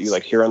music that you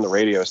like hear on the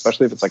radio,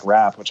 especially if it's like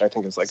rap, which I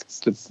think is like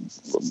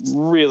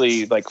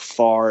really like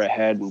far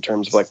ahead in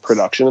terms of like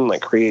production and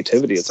like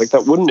creativity. It's like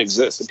that wouldn't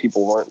exist if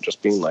people weren't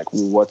just being like,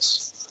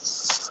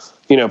 what's,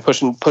 you know,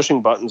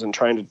 pushing buttons and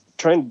trying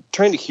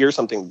to hear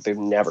something that they've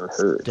never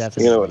heard.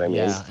 Definitely. You know what I mean?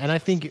 Yeah. And I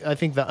think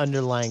the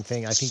underlying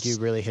thing, I think you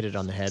really hit it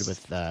on the head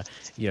with,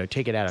 you know,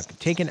 taken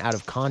out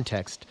of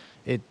context.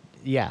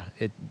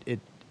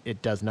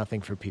 It does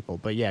nothing for people,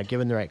 but yeah,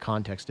 given the right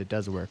context, it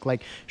does work.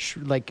 Like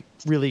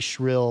really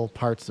shrill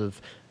parts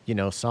of, you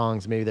know,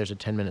 songs. Maybe there's a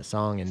 10-minute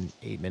song, and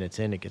 8 minutes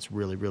in, it gets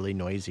really, really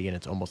noisy, and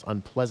it's almost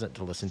unpleasant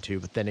to listen to.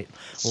 But then it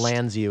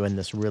lands you in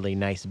this really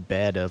nice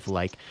bed of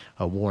like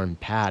a warm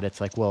pad. It's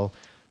like, well,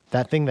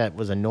 that thing that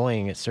was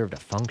annoying, it served a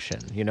function.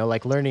 You know,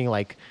 like learning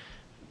like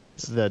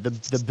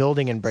the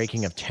building and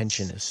breaking of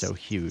tension is so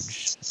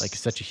huge. Like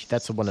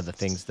that's one of the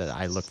things that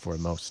I look for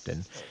most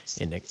in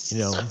you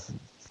know,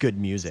 good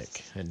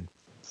music. And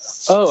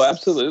oh,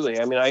 absolutely.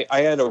 I mean,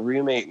 I had a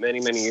roommate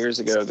many years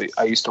ago that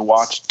I used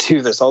to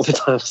do this all the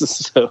time.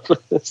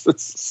 This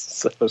is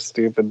so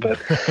stupid,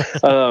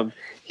 but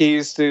he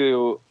used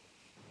to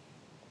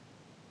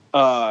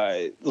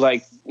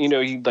like, you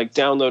know, he'd like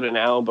download an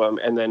album,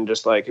 and then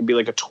just like it'd be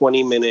like a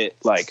 20-minute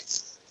like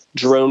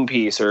drone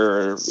piece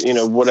or, you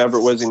know, whatever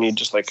it was, and he'd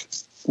just like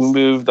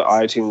move the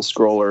iTunes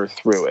scroller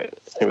through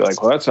it. And be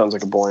like, well, that sounds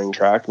like a boring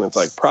track, and it's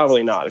like,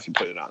 probably not if you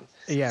put it on.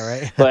 Yeah,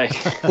 right. Like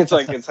it's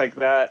like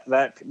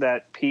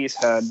that piece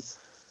had,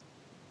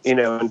 you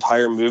know,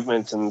 entire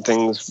movements and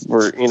things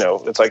were, you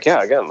know, it's like,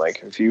 yeah, again,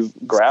 like if you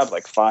grab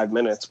like 5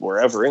 minutes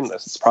wherever in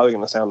this, it's probably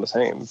going to sound the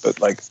same.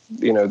 But like,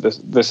 you know,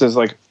 this is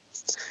a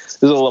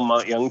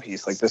Lamont Young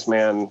piece. Like this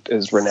man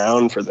is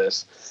renowned for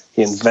this.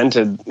 He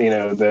invented, you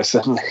know, this,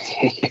 and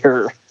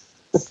you're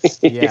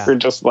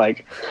just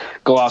like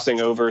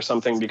glossing over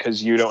something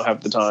because you don't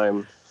have the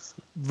time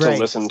to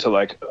listen to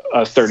like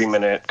a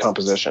 30-minute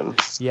composition.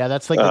 Yeah,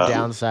 that's like the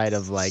downside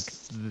of like,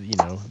 you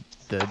know,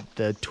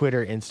 the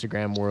Twitter,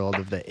 Instagram world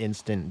of the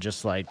instant,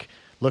 just like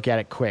look at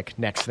it quick,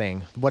 next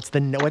thing.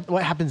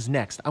 What happens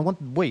next?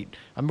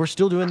 We're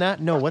still doing that?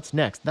 No, what's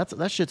next?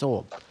 That shit's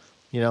old.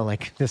 You know,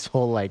 like this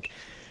whole like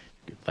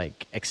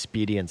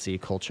expediency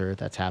culture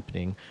that's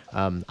happening.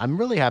 I'm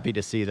really happy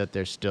to see that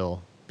there's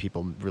still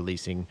people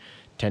releasing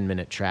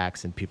 10-minute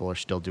tracks and people are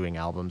still doing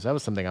albums. That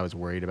was something I was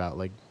worried about,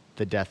 like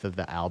the death of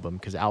the album,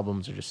 because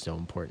albums are just so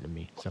important to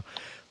me. So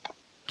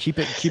keep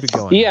it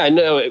going. Yeah,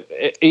 no,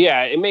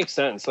 it makes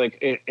sense. Like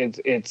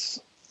it's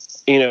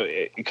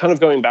kind of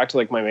going back to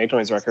like my Make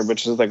Noise record,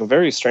 which is like a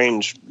very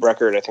strange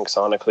record, I think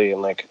sonically,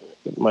 and like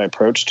my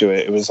approach to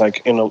it, it was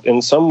like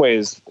in some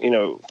ways,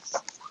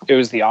 it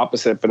was the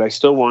opposite, but I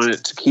still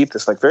wanted to keep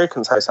this like very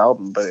concise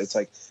album, but it's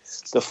like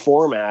the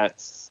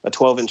format, a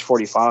 12-inch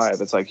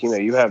 45, it's like,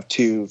 you have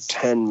two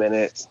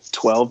 10-minute,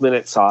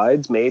 12-minute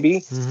sides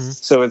maybe. Mm-hmm.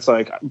 So it's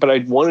like, but I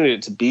wanted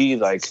it to be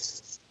like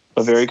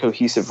a very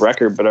cohesive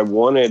record, but I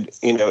wanted,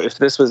 if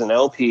this was an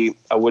LP,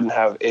 I wouldn't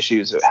have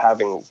issues of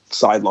having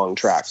side-long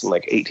tracks and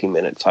like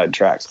 18-minute side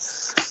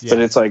tracks. Yeah.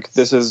 But it's like,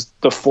 this is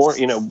the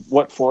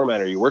what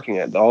format are you working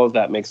at? All of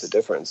that makes a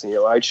difference.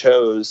 I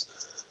chose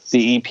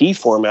the EP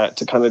format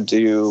to kind of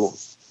do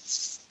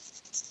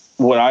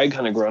what I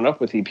kind of grown up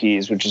with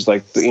EPs, which is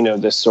like,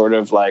 this sort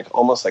of like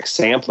almost like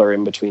sampler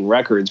in between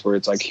records where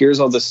it's like, here's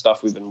all this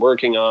stuff we've been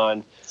working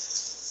on.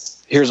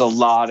 Here's a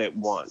lot at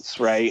once.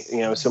 Right.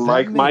 So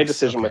my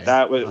decision with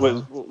that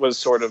was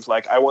sort of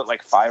like, I want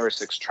like 5 or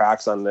 6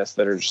 tracks on this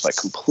that are just like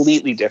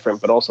completely different,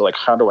 but also like,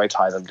 how do I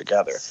tie them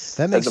together?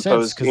 That makes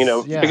sense.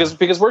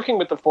 Because working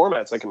with the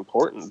format's like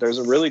important. There's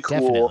a really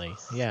cool,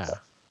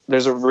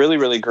 there's a really,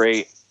 really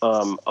great,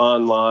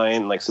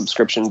 online, like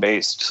subscription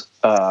based,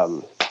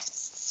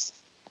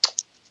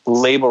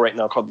 label right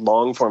now called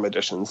Long Form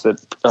Editions that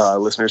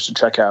listeners should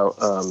check out.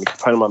 You can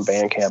find them on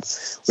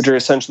Bandcamp, which are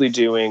essentially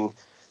doing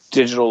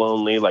digital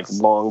only, like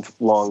long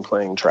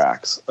playing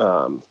tracks,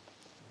 20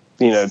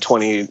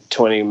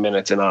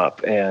 minutes and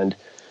up. And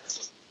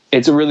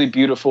it's a really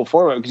beautiful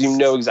format because you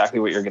know exactly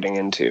what you're getting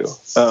into.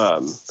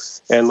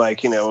 And like,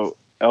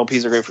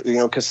 LPs are great for,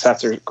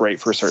 cassettes are great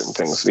for certain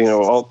things,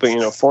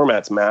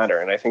 formats matter.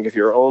 And I think if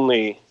you're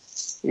only,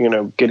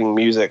 getting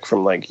music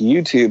from like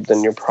YouTube,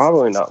 then you're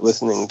probably not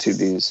listening to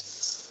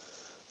these,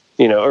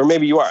 or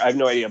maybe you are, I have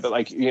no idea, but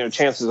like,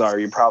 chances are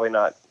you're probably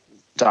not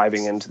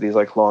diving into these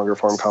like longer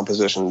form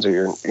compositions, or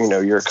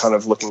you're kind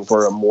of looking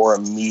for a more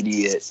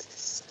immediate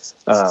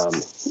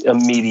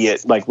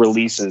like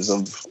releases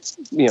of,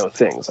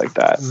 things like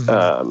that.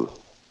 Mm-hmm.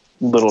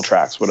 Little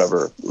tracks,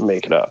 whatever,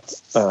 make it up.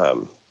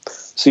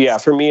 So yeah,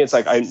 for me, it's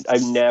like, I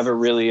never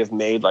really have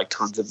made like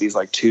tons of these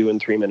like 2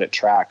 and 3 minute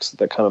tracks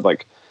that kind of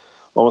like,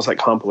 almost like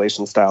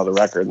compilation style the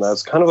record. And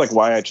that's kind of like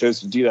why I chose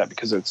to do that,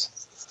 because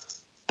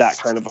it's that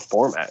kind of a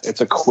format.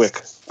 It's a quick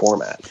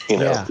format,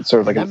 It's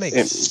sort of like it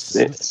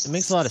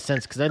makes a lot of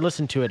sense, because I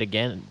listened to it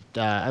again.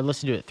 I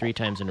listened to it 3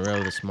 times in a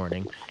row this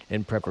morning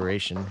in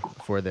preparation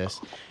for this,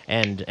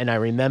 and I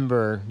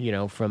remember,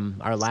 from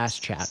our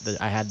last chat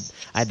that I had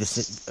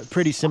this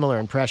pretty similar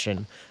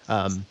impression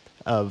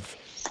of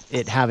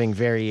it having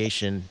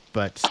variation,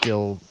 but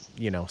still,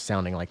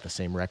 sounding like the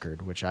same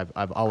record, which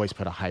I've always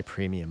put a high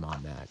premium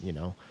on that,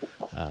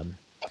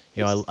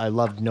 I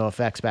loved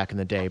NoFX back in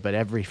the day, but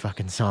every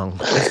fucking song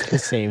was the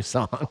same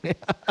song.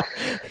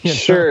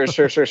 Sure.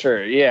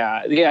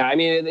 Yeah. I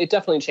mean, it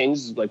definitely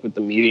changes like with the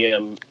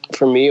medium.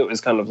 For me, it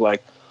was kind of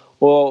like,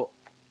 well,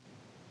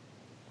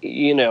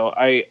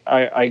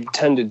 I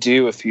tend to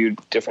do a few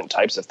different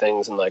types of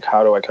things, and like,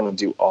 how do I kind of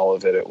do all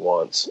of it at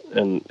once?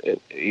 And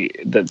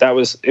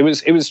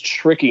it was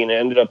tricky, and it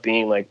ended up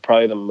being like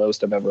probably the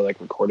most I've ever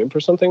like recorded for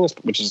something,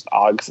 which is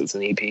odd because it's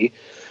an EP.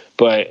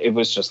 But it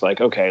was just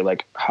like, okay,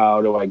 like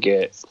how do I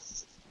go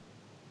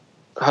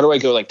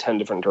like 10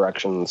 different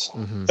directions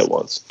at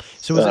once?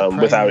 So was it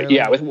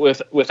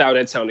without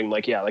it sounding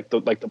like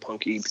the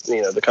punky,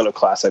 the kind of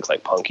classic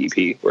like punk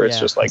EP where it's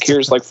just like,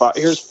 here's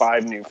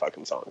 5 new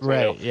fucking songs,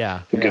 right?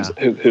 Yeah.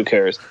 Who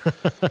cares?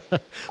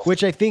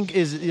 Which I think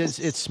is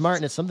it's smart,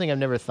 and it's something I've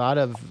never thought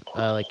of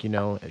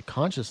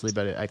consciously,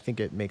 but I think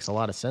it makes a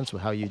lot of sense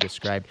with how you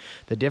described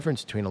the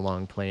difference between a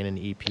long play and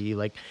an EP.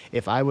 Like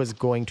if I was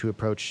going to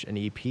approach an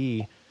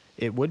EP,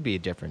 it would be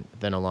different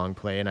than a long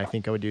play, and I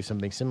think I would do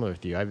something similar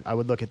with you. I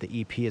would look at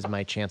the EP as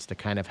my chance to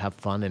kind of have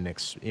fun and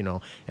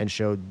and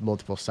show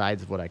multiple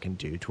sides of what I can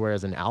do. To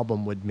whereas an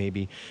album would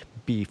maybe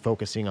be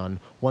focusing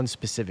on one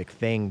specific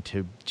thing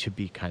to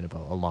be kind of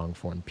a long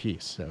form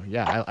piece. So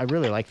yeah, I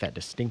really like that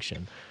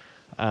distinction.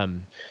 Yeah.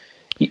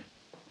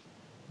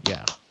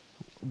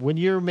 When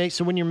you're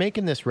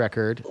making this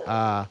record,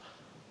 what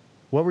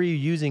were you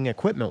using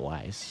equipment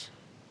wise?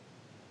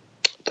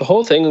 The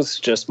whole thing is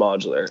just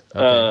modular,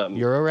 okay.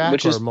 Eurorack,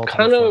 which is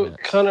kind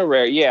of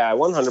rare. Yeah,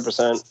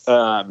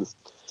 100%,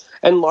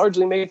 and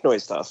largely Make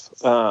Noise stuff.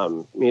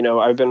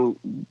 I've been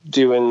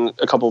doing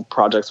a couple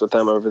projects with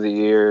them over the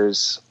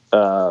years,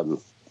 and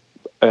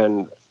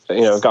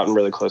I've gotten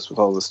really close with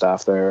all the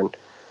staff there, and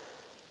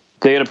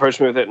they had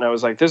approached me with it, and I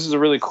was like, "This is a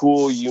really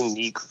cool,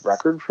 unique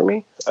record for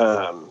me."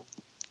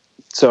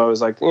 So I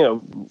was like, a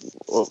 12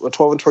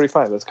 and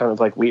 25. That's kind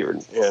of like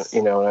weird,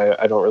 and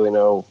I don't really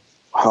know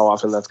how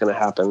often that's going to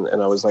happen.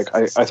 And I was like,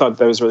 I thought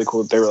that was really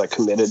cool. They were like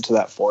committed to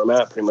that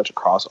format pretty much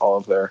across all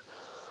of their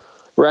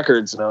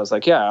records. And I was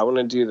like, yeah, I want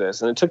to do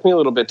this. And it took me a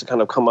little bit to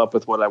kind of come up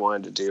with what I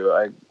wanted to do.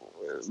 I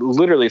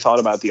literally thought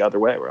about the other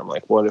way, where I'm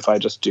like, what if I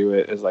just do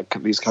it as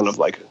like these kind of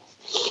like,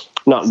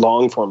 not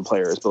long form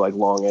players, but like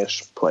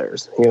longish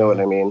players. You know what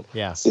I mean?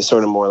 Yeah. These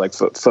sort of more like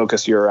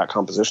focus Eurorack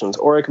compositions,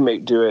 or I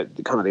can do it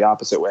kind of the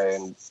opposite way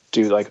and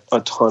do like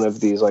a ton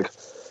of these like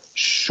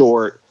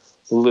short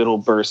little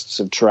bursts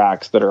of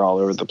tracks that are all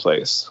over the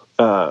place.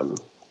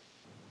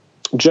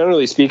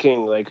 Generally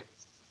speaking, like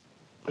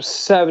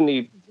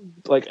 70,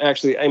 like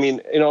actually, I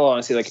mean, in all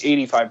honesty, like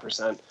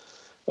 85%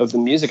 of the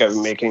music I've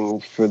been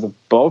making for the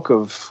bulk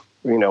of,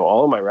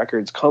 all of my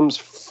records comes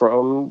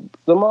from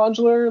the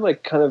modular,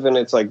 like kind of in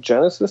its like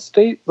Genesis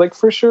state, like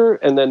for sure.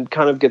 And then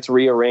kind of gets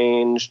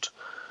rearranged,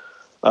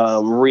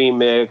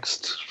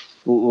 remixed,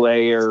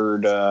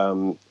 layered,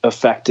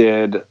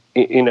 affected,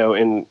 in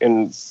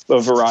a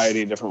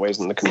variety of different ways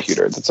in the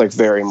computer. That's like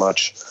very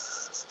much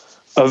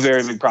a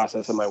very big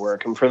process of my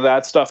work. And for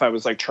that stuff, I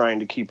was like trying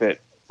to keep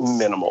it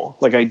minimal.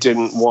 Like I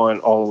didn't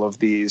want all of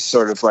these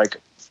sort of like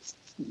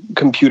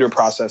computer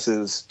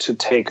processes to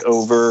take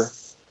over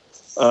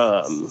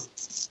the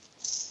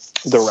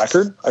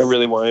record. I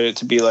really wanted it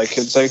to be like,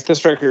 it's like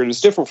this record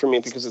is different for me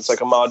because it's like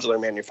a modular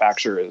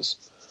manufacturer is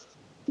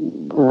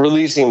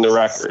releasing the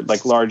record,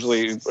 like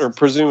largely or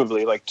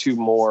presumably like to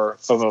more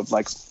of a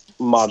like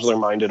modular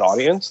minded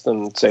audience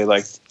than say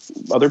like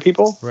other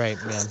people. Right,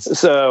 man.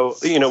 So,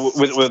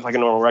 with like a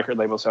normal record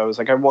label. So I was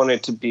like, I want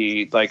it to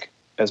be like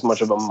as much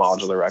of a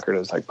modular record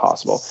as like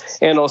possible,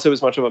 and also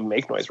as much of a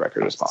Make Noise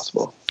record as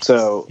possible.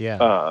 So,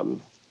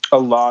 a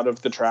lot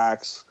of the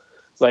tracks,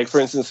 like for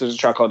instance, there's a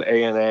track called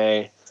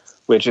A&A,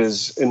 which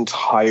is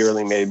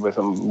entirely made with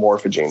a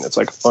morphogene. It's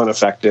like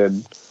unaffected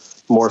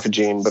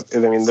morphogene, but I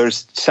mean,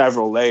 there's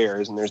several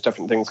layers and there's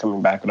different things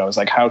coming back. But I was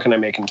like, how can I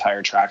make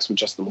entire tracks with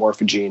just the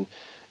morphogene,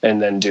 and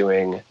then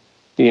doing,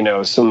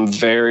 some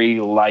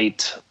very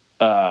light,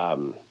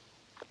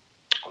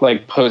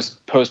 like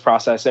post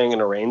processing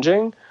and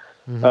arranging,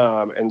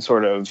 and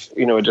sort of,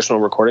 additional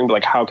recording. But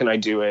like, how can I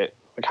do it?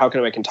 Like, how can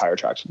I make entire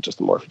tracks with just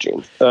the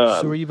morphogene?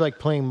 So were you like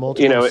playing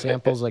multiple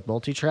samples, like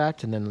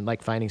multi-tracked, and then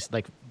like finding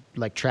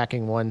like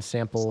tracking one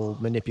sample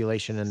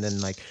manipulation and then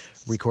like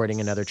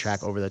recording another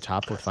track over the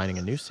top with finding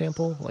a new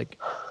sample? Like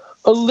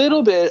a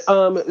little bit.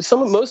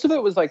 Most of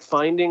it was like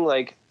finding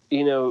like,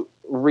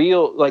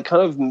 real, like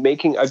kind of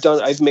making,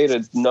 I've made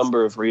a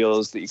number of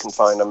reels that you can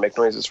find on Make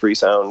Noise's Free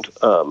Sound,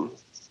 from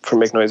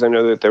Make Noise. I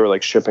know that they were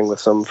like shipping with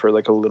some for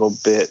like a little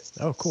bit.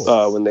 Oh,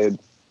 cool. When they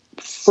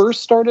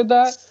first started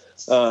that.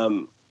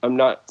 I'm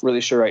not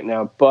really sure right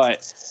now,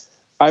 but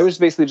I was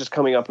basically just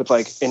coming up with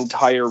like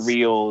entire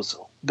reels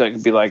that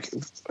could be like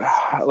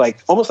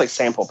almost like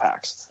sample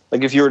packs.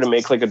 Like if you were to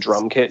make like a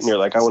drum kit and you're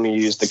like, I want to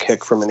use the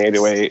kick from an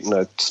 808 and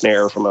a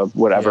snare from a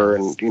whatever,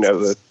 and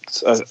a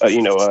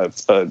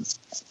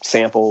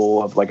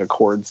sample of like a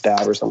chord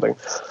stab or something.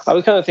 I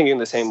was kind of thinking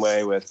the same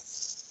way with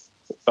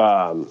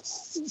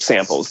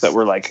samples that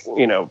were like,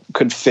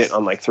 could fit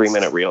on like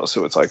 3-minute reels.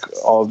 So it's like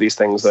all of these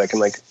things that I can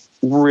like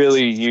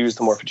really use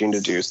the morphogene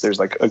to do. So there's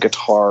like a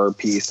guitar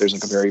piece. There's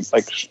like a very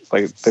like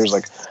there's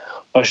like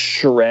a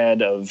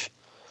shred of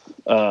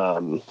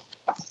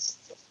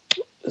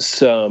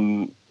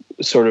some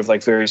sort of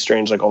like very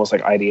strange, like almost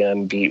like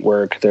IDM beat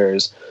work.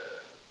 There's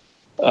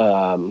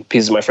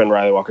pieces of my friend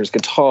Riley Walker's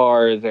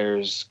guitar.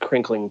 There's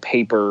crinkling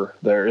paper.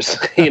 There's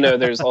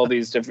there's all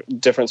these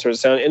different sorts of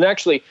sound. And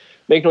actually,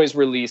 Make Noise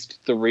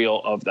released the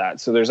reel of that.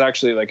 So there's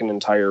actually like an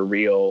entire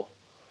reel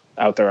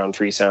out there on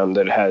Free Sound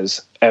that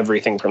has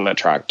everything from that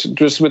track,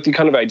 just with the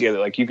kind of idea that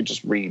like you could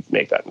just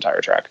remake that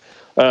entire track.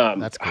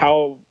 That's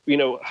cool.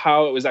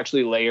 How it was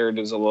actually layered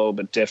is a little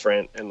bit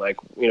different, and like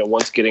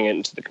once getting it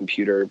into the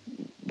computer,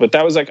 but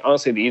that was like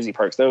honestly the easy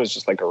part, because then it was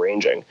just like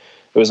arranging.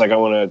 It was like I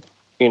want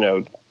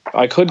to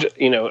I could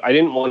I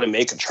didn't want to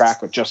make a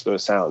track with just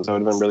those sounds. That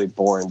would have been really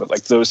boring, but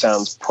like those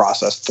sounds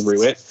processed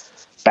through it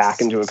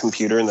back into a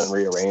computer and then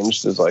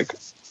rearranged is like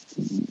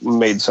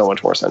made so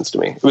much more sense to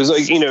me. It was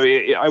like,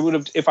 I would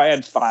have, if I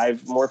had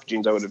 5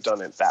 morphogenes, I would have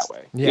done it that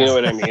way. Yeah. You know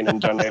what I mean? And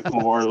done it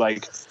more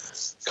like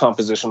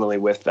compositionally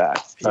with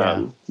that,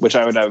 which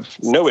I would have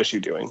no issue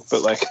doing.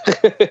 But like,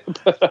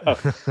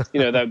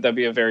 that'd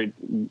be a very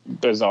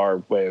bizarre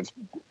way of,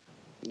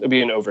 it'd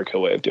be an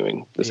overkill way of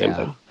doing the same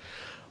thing.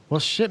 Well,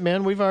 shit,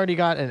 man, we've already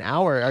got an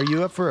hour. Are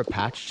you up for a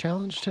patch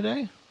challenge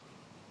today?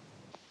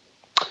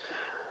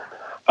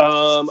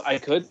 I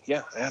could,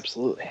 yeah,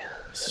 absolutely.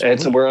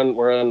 Sweet. We're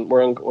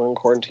on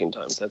quarantine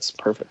times. That's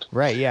perfect.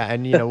 Right, yeah,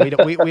 and we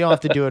don't have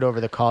to do it over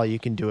the call. You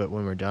can do it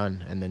when we're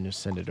done, and then just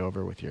send it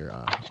over with your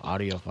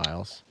audio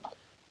files.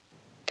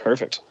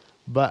 Perfect.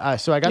 But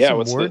so I got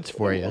some words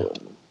for you.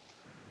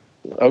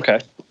 Okay.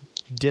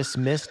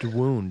 Dismissed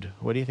wound.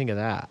 What do you think of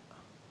that?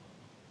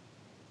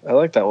 I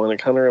like that one. It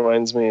kind of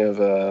reminds me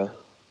of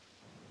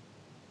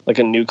like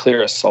a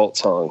nuclear assault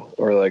song,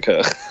 or like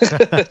a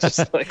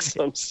just like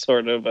some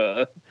sort of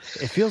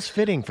It feels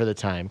fitting for the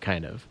time,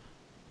 kind of.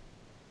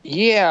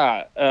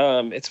 Yeah,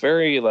 it's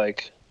very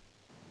like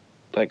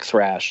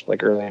thrash,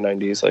 like early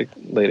 90s, like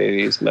late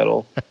 80s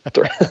metal.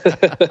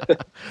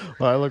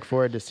 Well, I look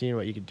forward to seeing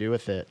what you could do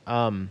with it.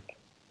 Well,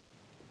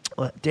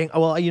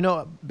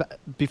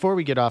 before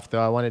we get off,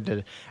 though, I wanted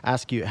to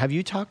ask you, have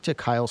you talked to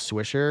Kyle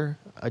Swisher?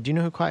 Do you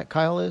know who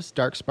Kyle is?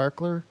 Dark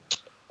Sparkler?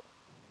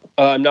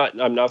 I'm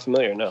not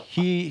familiar, no.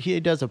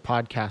 He does a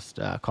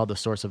podcast called The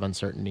Source of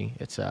Uncertainty.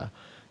 It's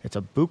It's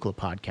a Buchla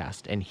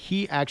podcast, and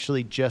he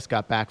actually just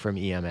got back from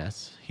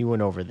EMS. He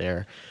went over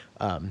there.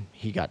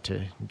 He got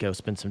to go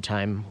spend some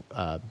time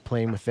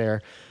playing with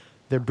their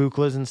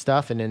Buchlas and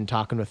stuff, and then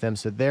talking with them.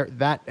 So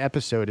that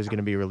episode is going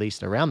to be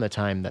released around the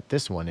time that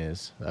this one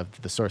is,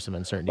 of the Source of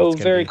Uncertainty. Oh,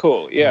 very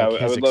cool. Yeah,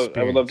 like I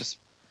would love to.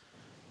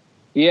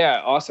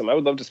 Yeah, awesome. I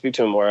would love to speak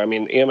to him more. I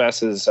mean,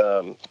 EMS is,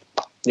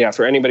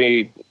 for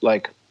anybody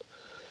like,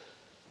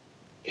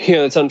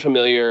 that's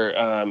unfamiliar.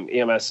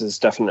 EMS is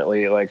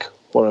definitely like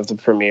one of the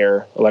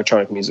premier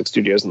electronic music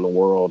studios in the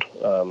world.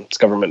 It's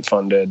government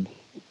funded.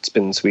 It's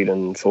been in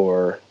Sweden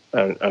for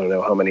I don't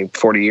know how many,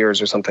 40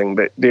 years or something.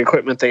 But the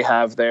equipment they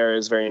have there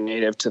is very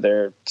native to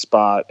their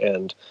spot,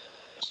 and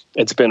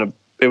it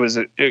was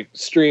an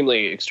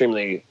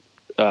extremely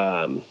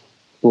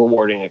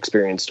rewarding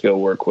experience to go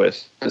work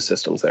with the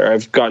systems there.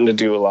 I've gotten to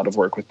do a lot of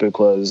work with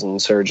Buchlas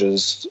and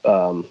Surges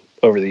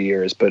over the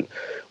years, but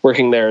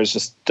working there is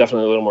just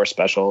definitely a little more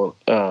special.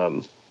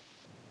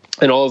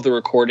 And all of the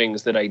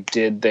recordings that I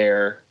did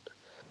there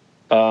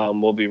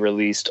will be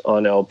released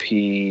on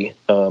LP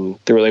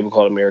through a label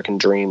called American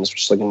Dreams,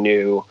 which is like a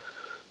new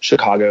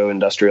Chicago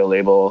industrial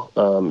label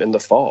in the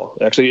fall.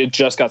 Actually, it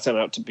just got sent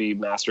out to be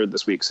mastered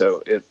this week,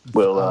 so it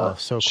will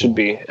should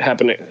be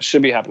happening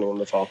in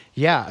the fall.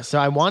 Yeah, so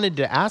I wanted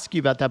to ask you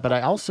about that, but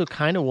I also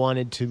kind of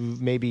wanted to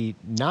maybe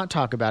not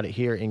talk about it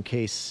here in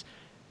case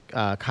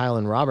Kyle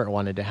and Robert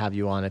wanted to have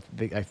you on.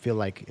 I feel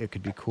like it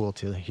could be cool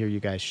to hear you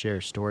guys share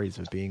stories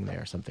of being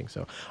there or something.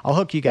 So I'll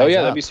hook you guys up. Oh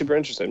yeah, that'd be super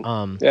interesting.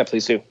 Yeah,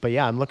 please do. But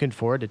yeah, I'm looking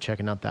forward to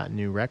checking out that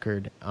new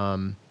record.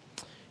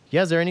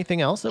 Yeah, is there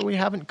anything else that we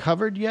haven't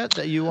covered yet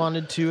that you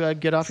wanted to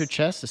get off your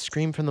chest? A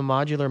scream from the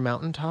modular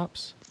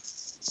mountaintops?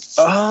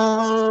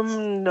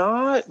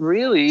 Not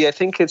really. I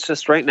think it's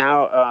just right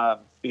now,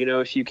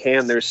 if you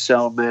can, there's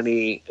so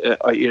many,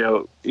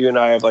 you and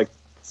I have like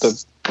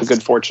the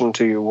good fortune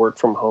to work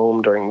from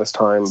home during this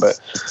time, but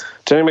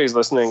to anybody's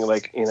listening,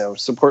 like,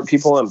 support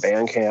people on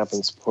Bandcamp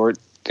and support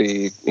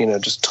the,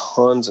 just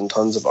tons and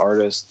tons of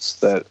artists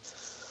that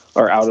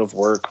are out of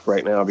work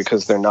right now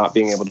because they're not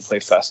being able to play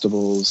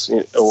festivals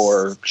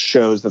or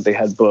shows that they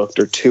had booked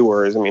or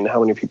tours. I mean, how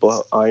many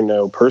people I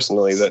know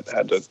personally that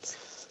had to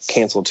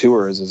cancel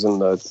tours is in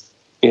the,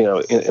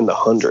 in the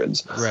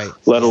hundreds, right?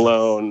 Let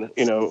alone,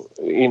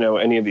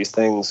 any of these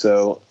things.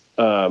 So,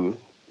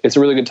 it's a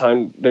really good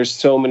time. There's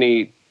so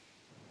many,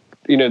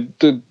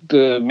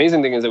 the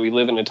amazing thing is that we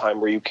live in a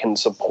time where you can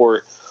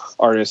support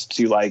artists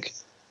you like,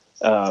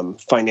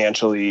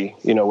 financially,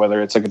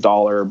 whether it's like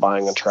 $1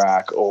 buying a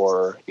track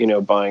or,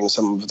 buying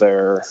some of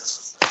their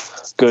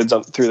goods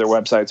through their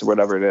websites or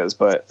whatever it is.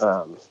 But,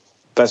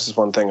 that's just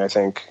one thing I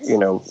think,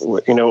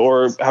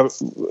 or have,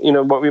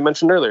 what we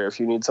mentioned earlier, if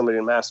you need somebody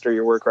to master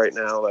your work right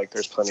now, like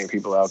there's plenty of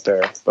people out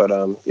there, but,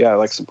 I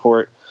like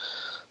support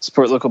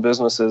local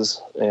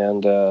businesses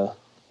and,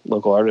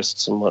 local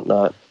artists and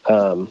whatnot.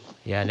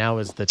 Yeah, now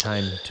is the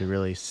time to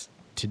really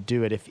to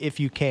do it if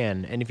you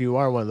can, and if you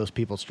are one of those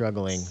people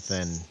struggling,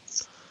 then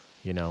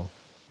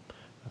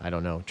I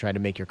don't know, try to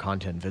make your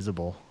content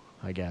visible,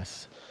 I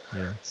guess.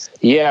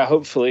 Yeah,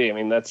 hopefully. I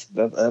mean, that's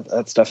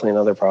definitely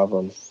another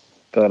problem,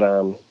 but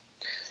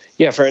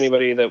for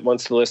anybody that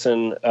wants to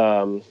listen,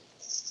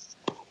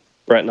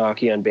 Brett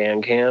Nocky on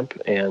Bandcamp,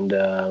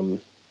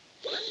 and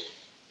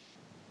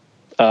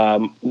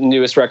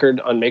newest record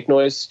on Make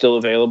Noise still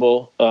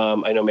available.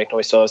 I know Make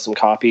Noise still has some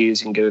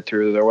copies. You can get it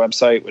through their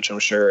website, which I'm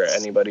sure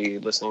anybody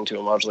listening to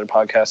a modular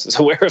podcast is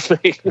aware of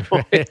Make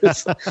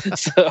Noise.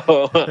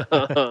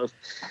 So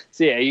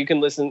yeah, you can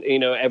listen,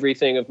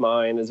 everything of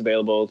mine is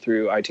available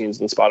through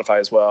iTunes and Spotify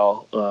as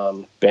well.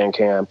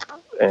 Bandcamp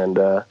and,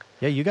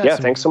 you got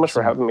thanks so much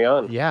for having me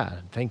on. Yeah,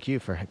 thank you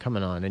for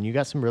coming on. And you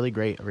got some really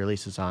great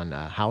releases on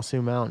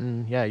Hausu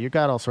Mountain. Yeah, you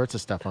got all sorts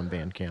of stuff on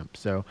Bandcamp.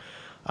 So,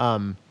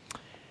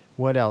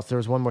 what else? There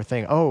was one more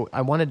thing. Oh,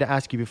 I wanted to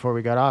ask you before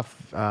we got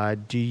off.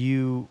 Do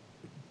you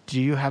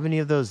have any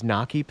of those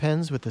Nocky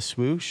pens with the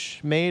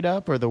swoosh made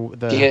up, or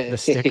the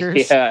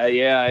stickers?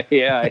 Yeah,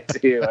 I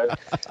do.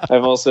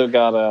 I've also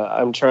got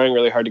I'm trying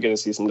really hard to get a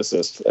cease and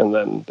desist, and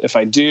then if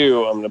I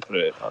do, I'm going to put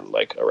it on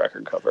like a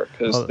record cover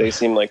because they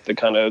seem like the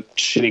kind of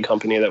shitty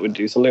company that would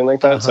do something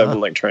like that. So I've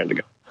been like trying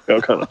to go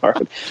kind of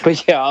hard.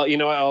 But yeah,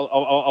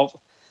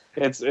 I'll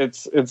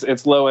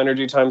it's low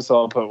energy time, so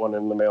I'll put one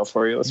in the mail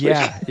for you this week.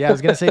 Yeah. I was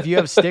gonna say, if you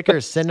have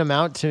stickers, send them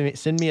out to me.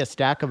 Send me a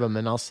stack of them,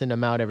 and I'll send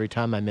them out every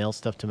time I mail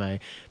stuff to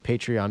my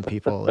Patreon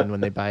people, and when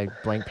they buy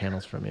blank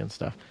panels from me and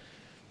stuff.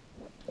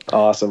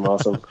 Awesome.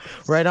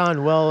 Right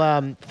on.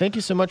 Well, thank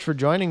you so much for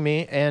joining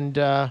me, and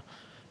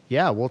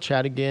we'll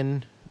chat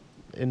again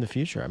in the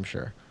future, I'm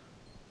sure.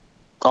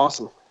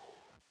 Awesome.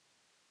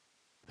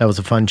 That was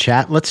a fun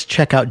chat. Let's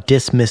check out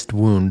 "Dismissed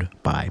Wound"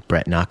 by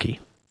Brett Nocky.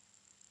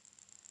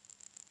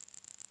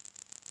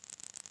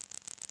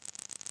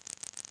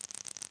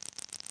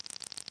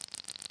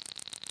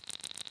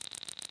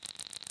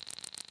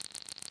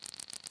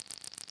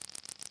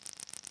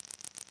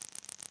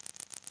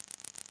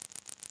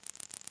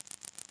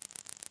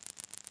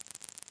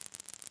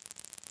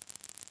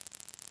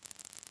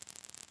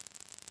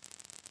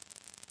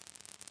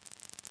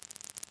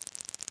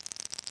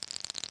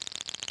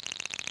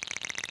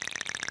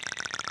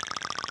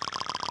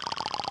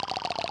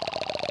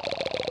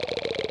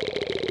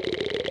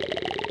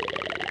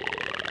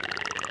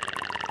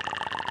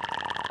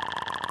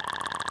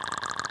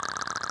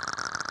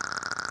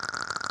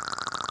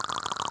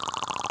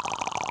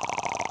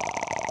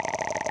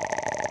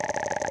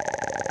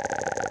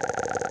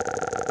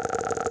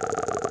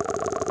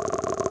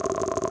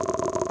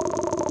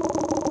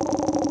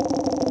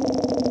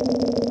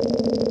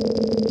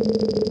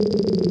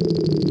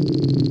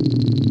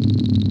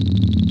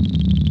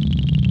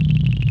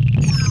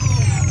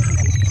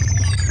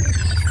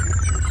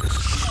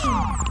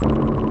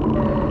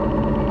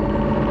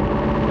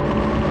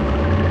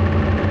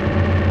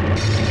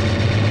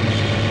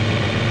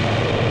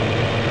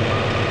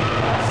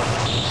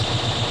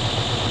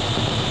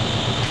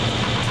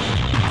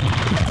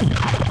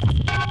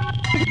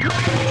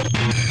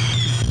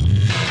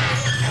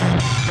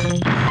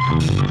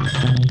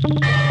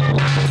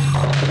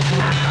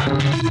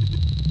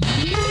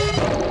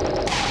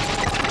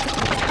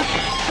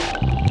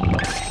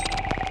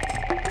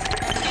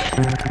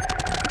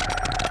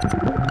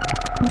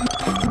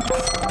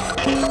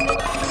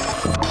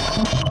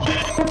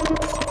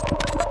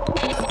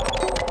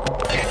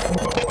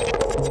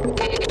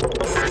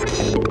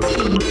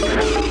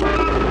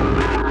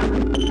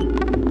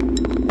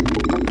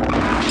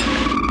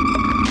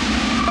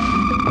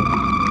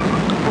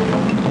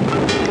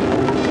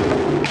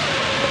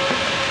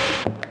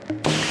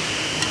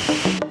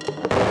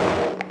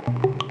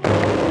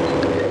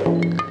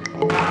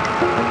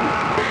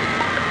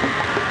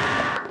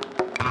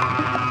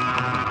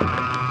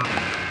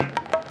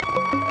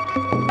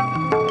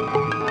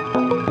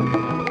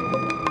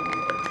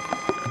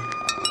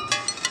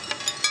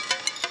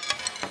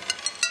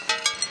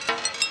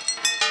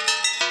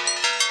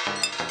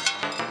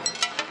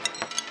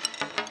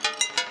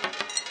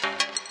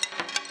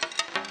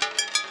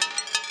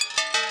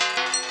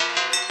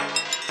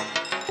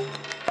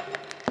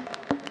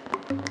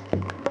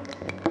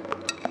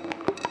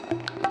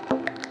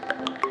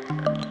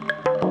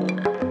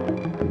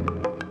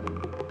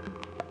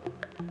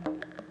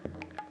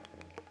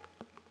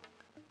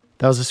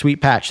 That was a sweet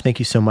patch. Thank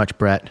you so much,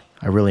 Brett.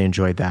 I really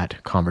enjoyed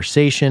that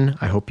conversation.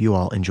 I hope you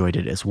all enjoyed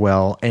it as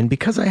well. And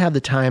because I had the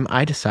time,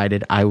 I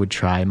decided I would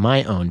try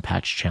my own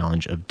patch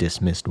challenge of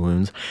dismissed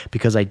wounds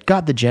because I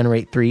got the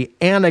Generate 3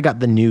 and I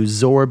got the new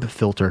Zorb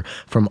filter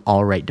from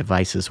All Right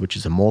Devices, which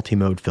is a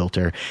multi-mode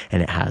filter,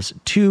 and it has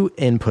 2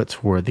 inputs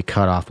for the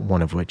cutoff,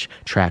 one of which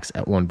tracks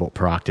at 1 volt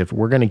per octave.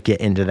 We're going to get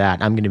into that.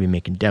 I'm going to be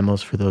making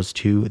demos for those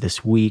 2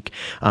 this week,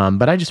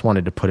 but I just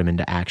wanted to put them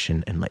into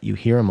action and let you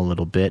hear them a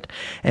little bit.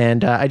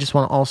 And I just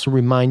want to also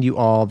remind you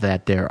all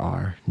that there are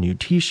new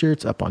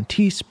t-shirts up on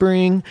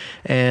Teespring,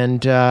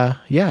 and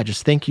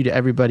just thank you to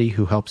everybody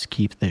who helps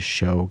keep this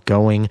show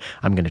going.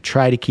 I'm going to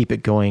try to keep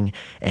it going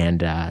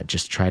and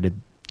just try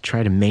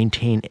to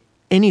maintain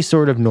any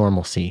sort of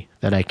normalcy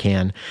that I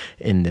can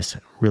in this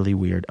really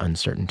weird,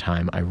 uncertain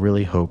time. I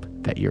really hope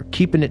that you're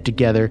keeping it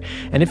together,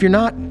 and if you're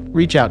not,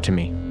 reach out to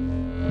me.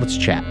 Let's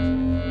chat.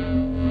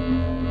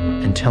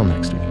 Until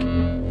next week.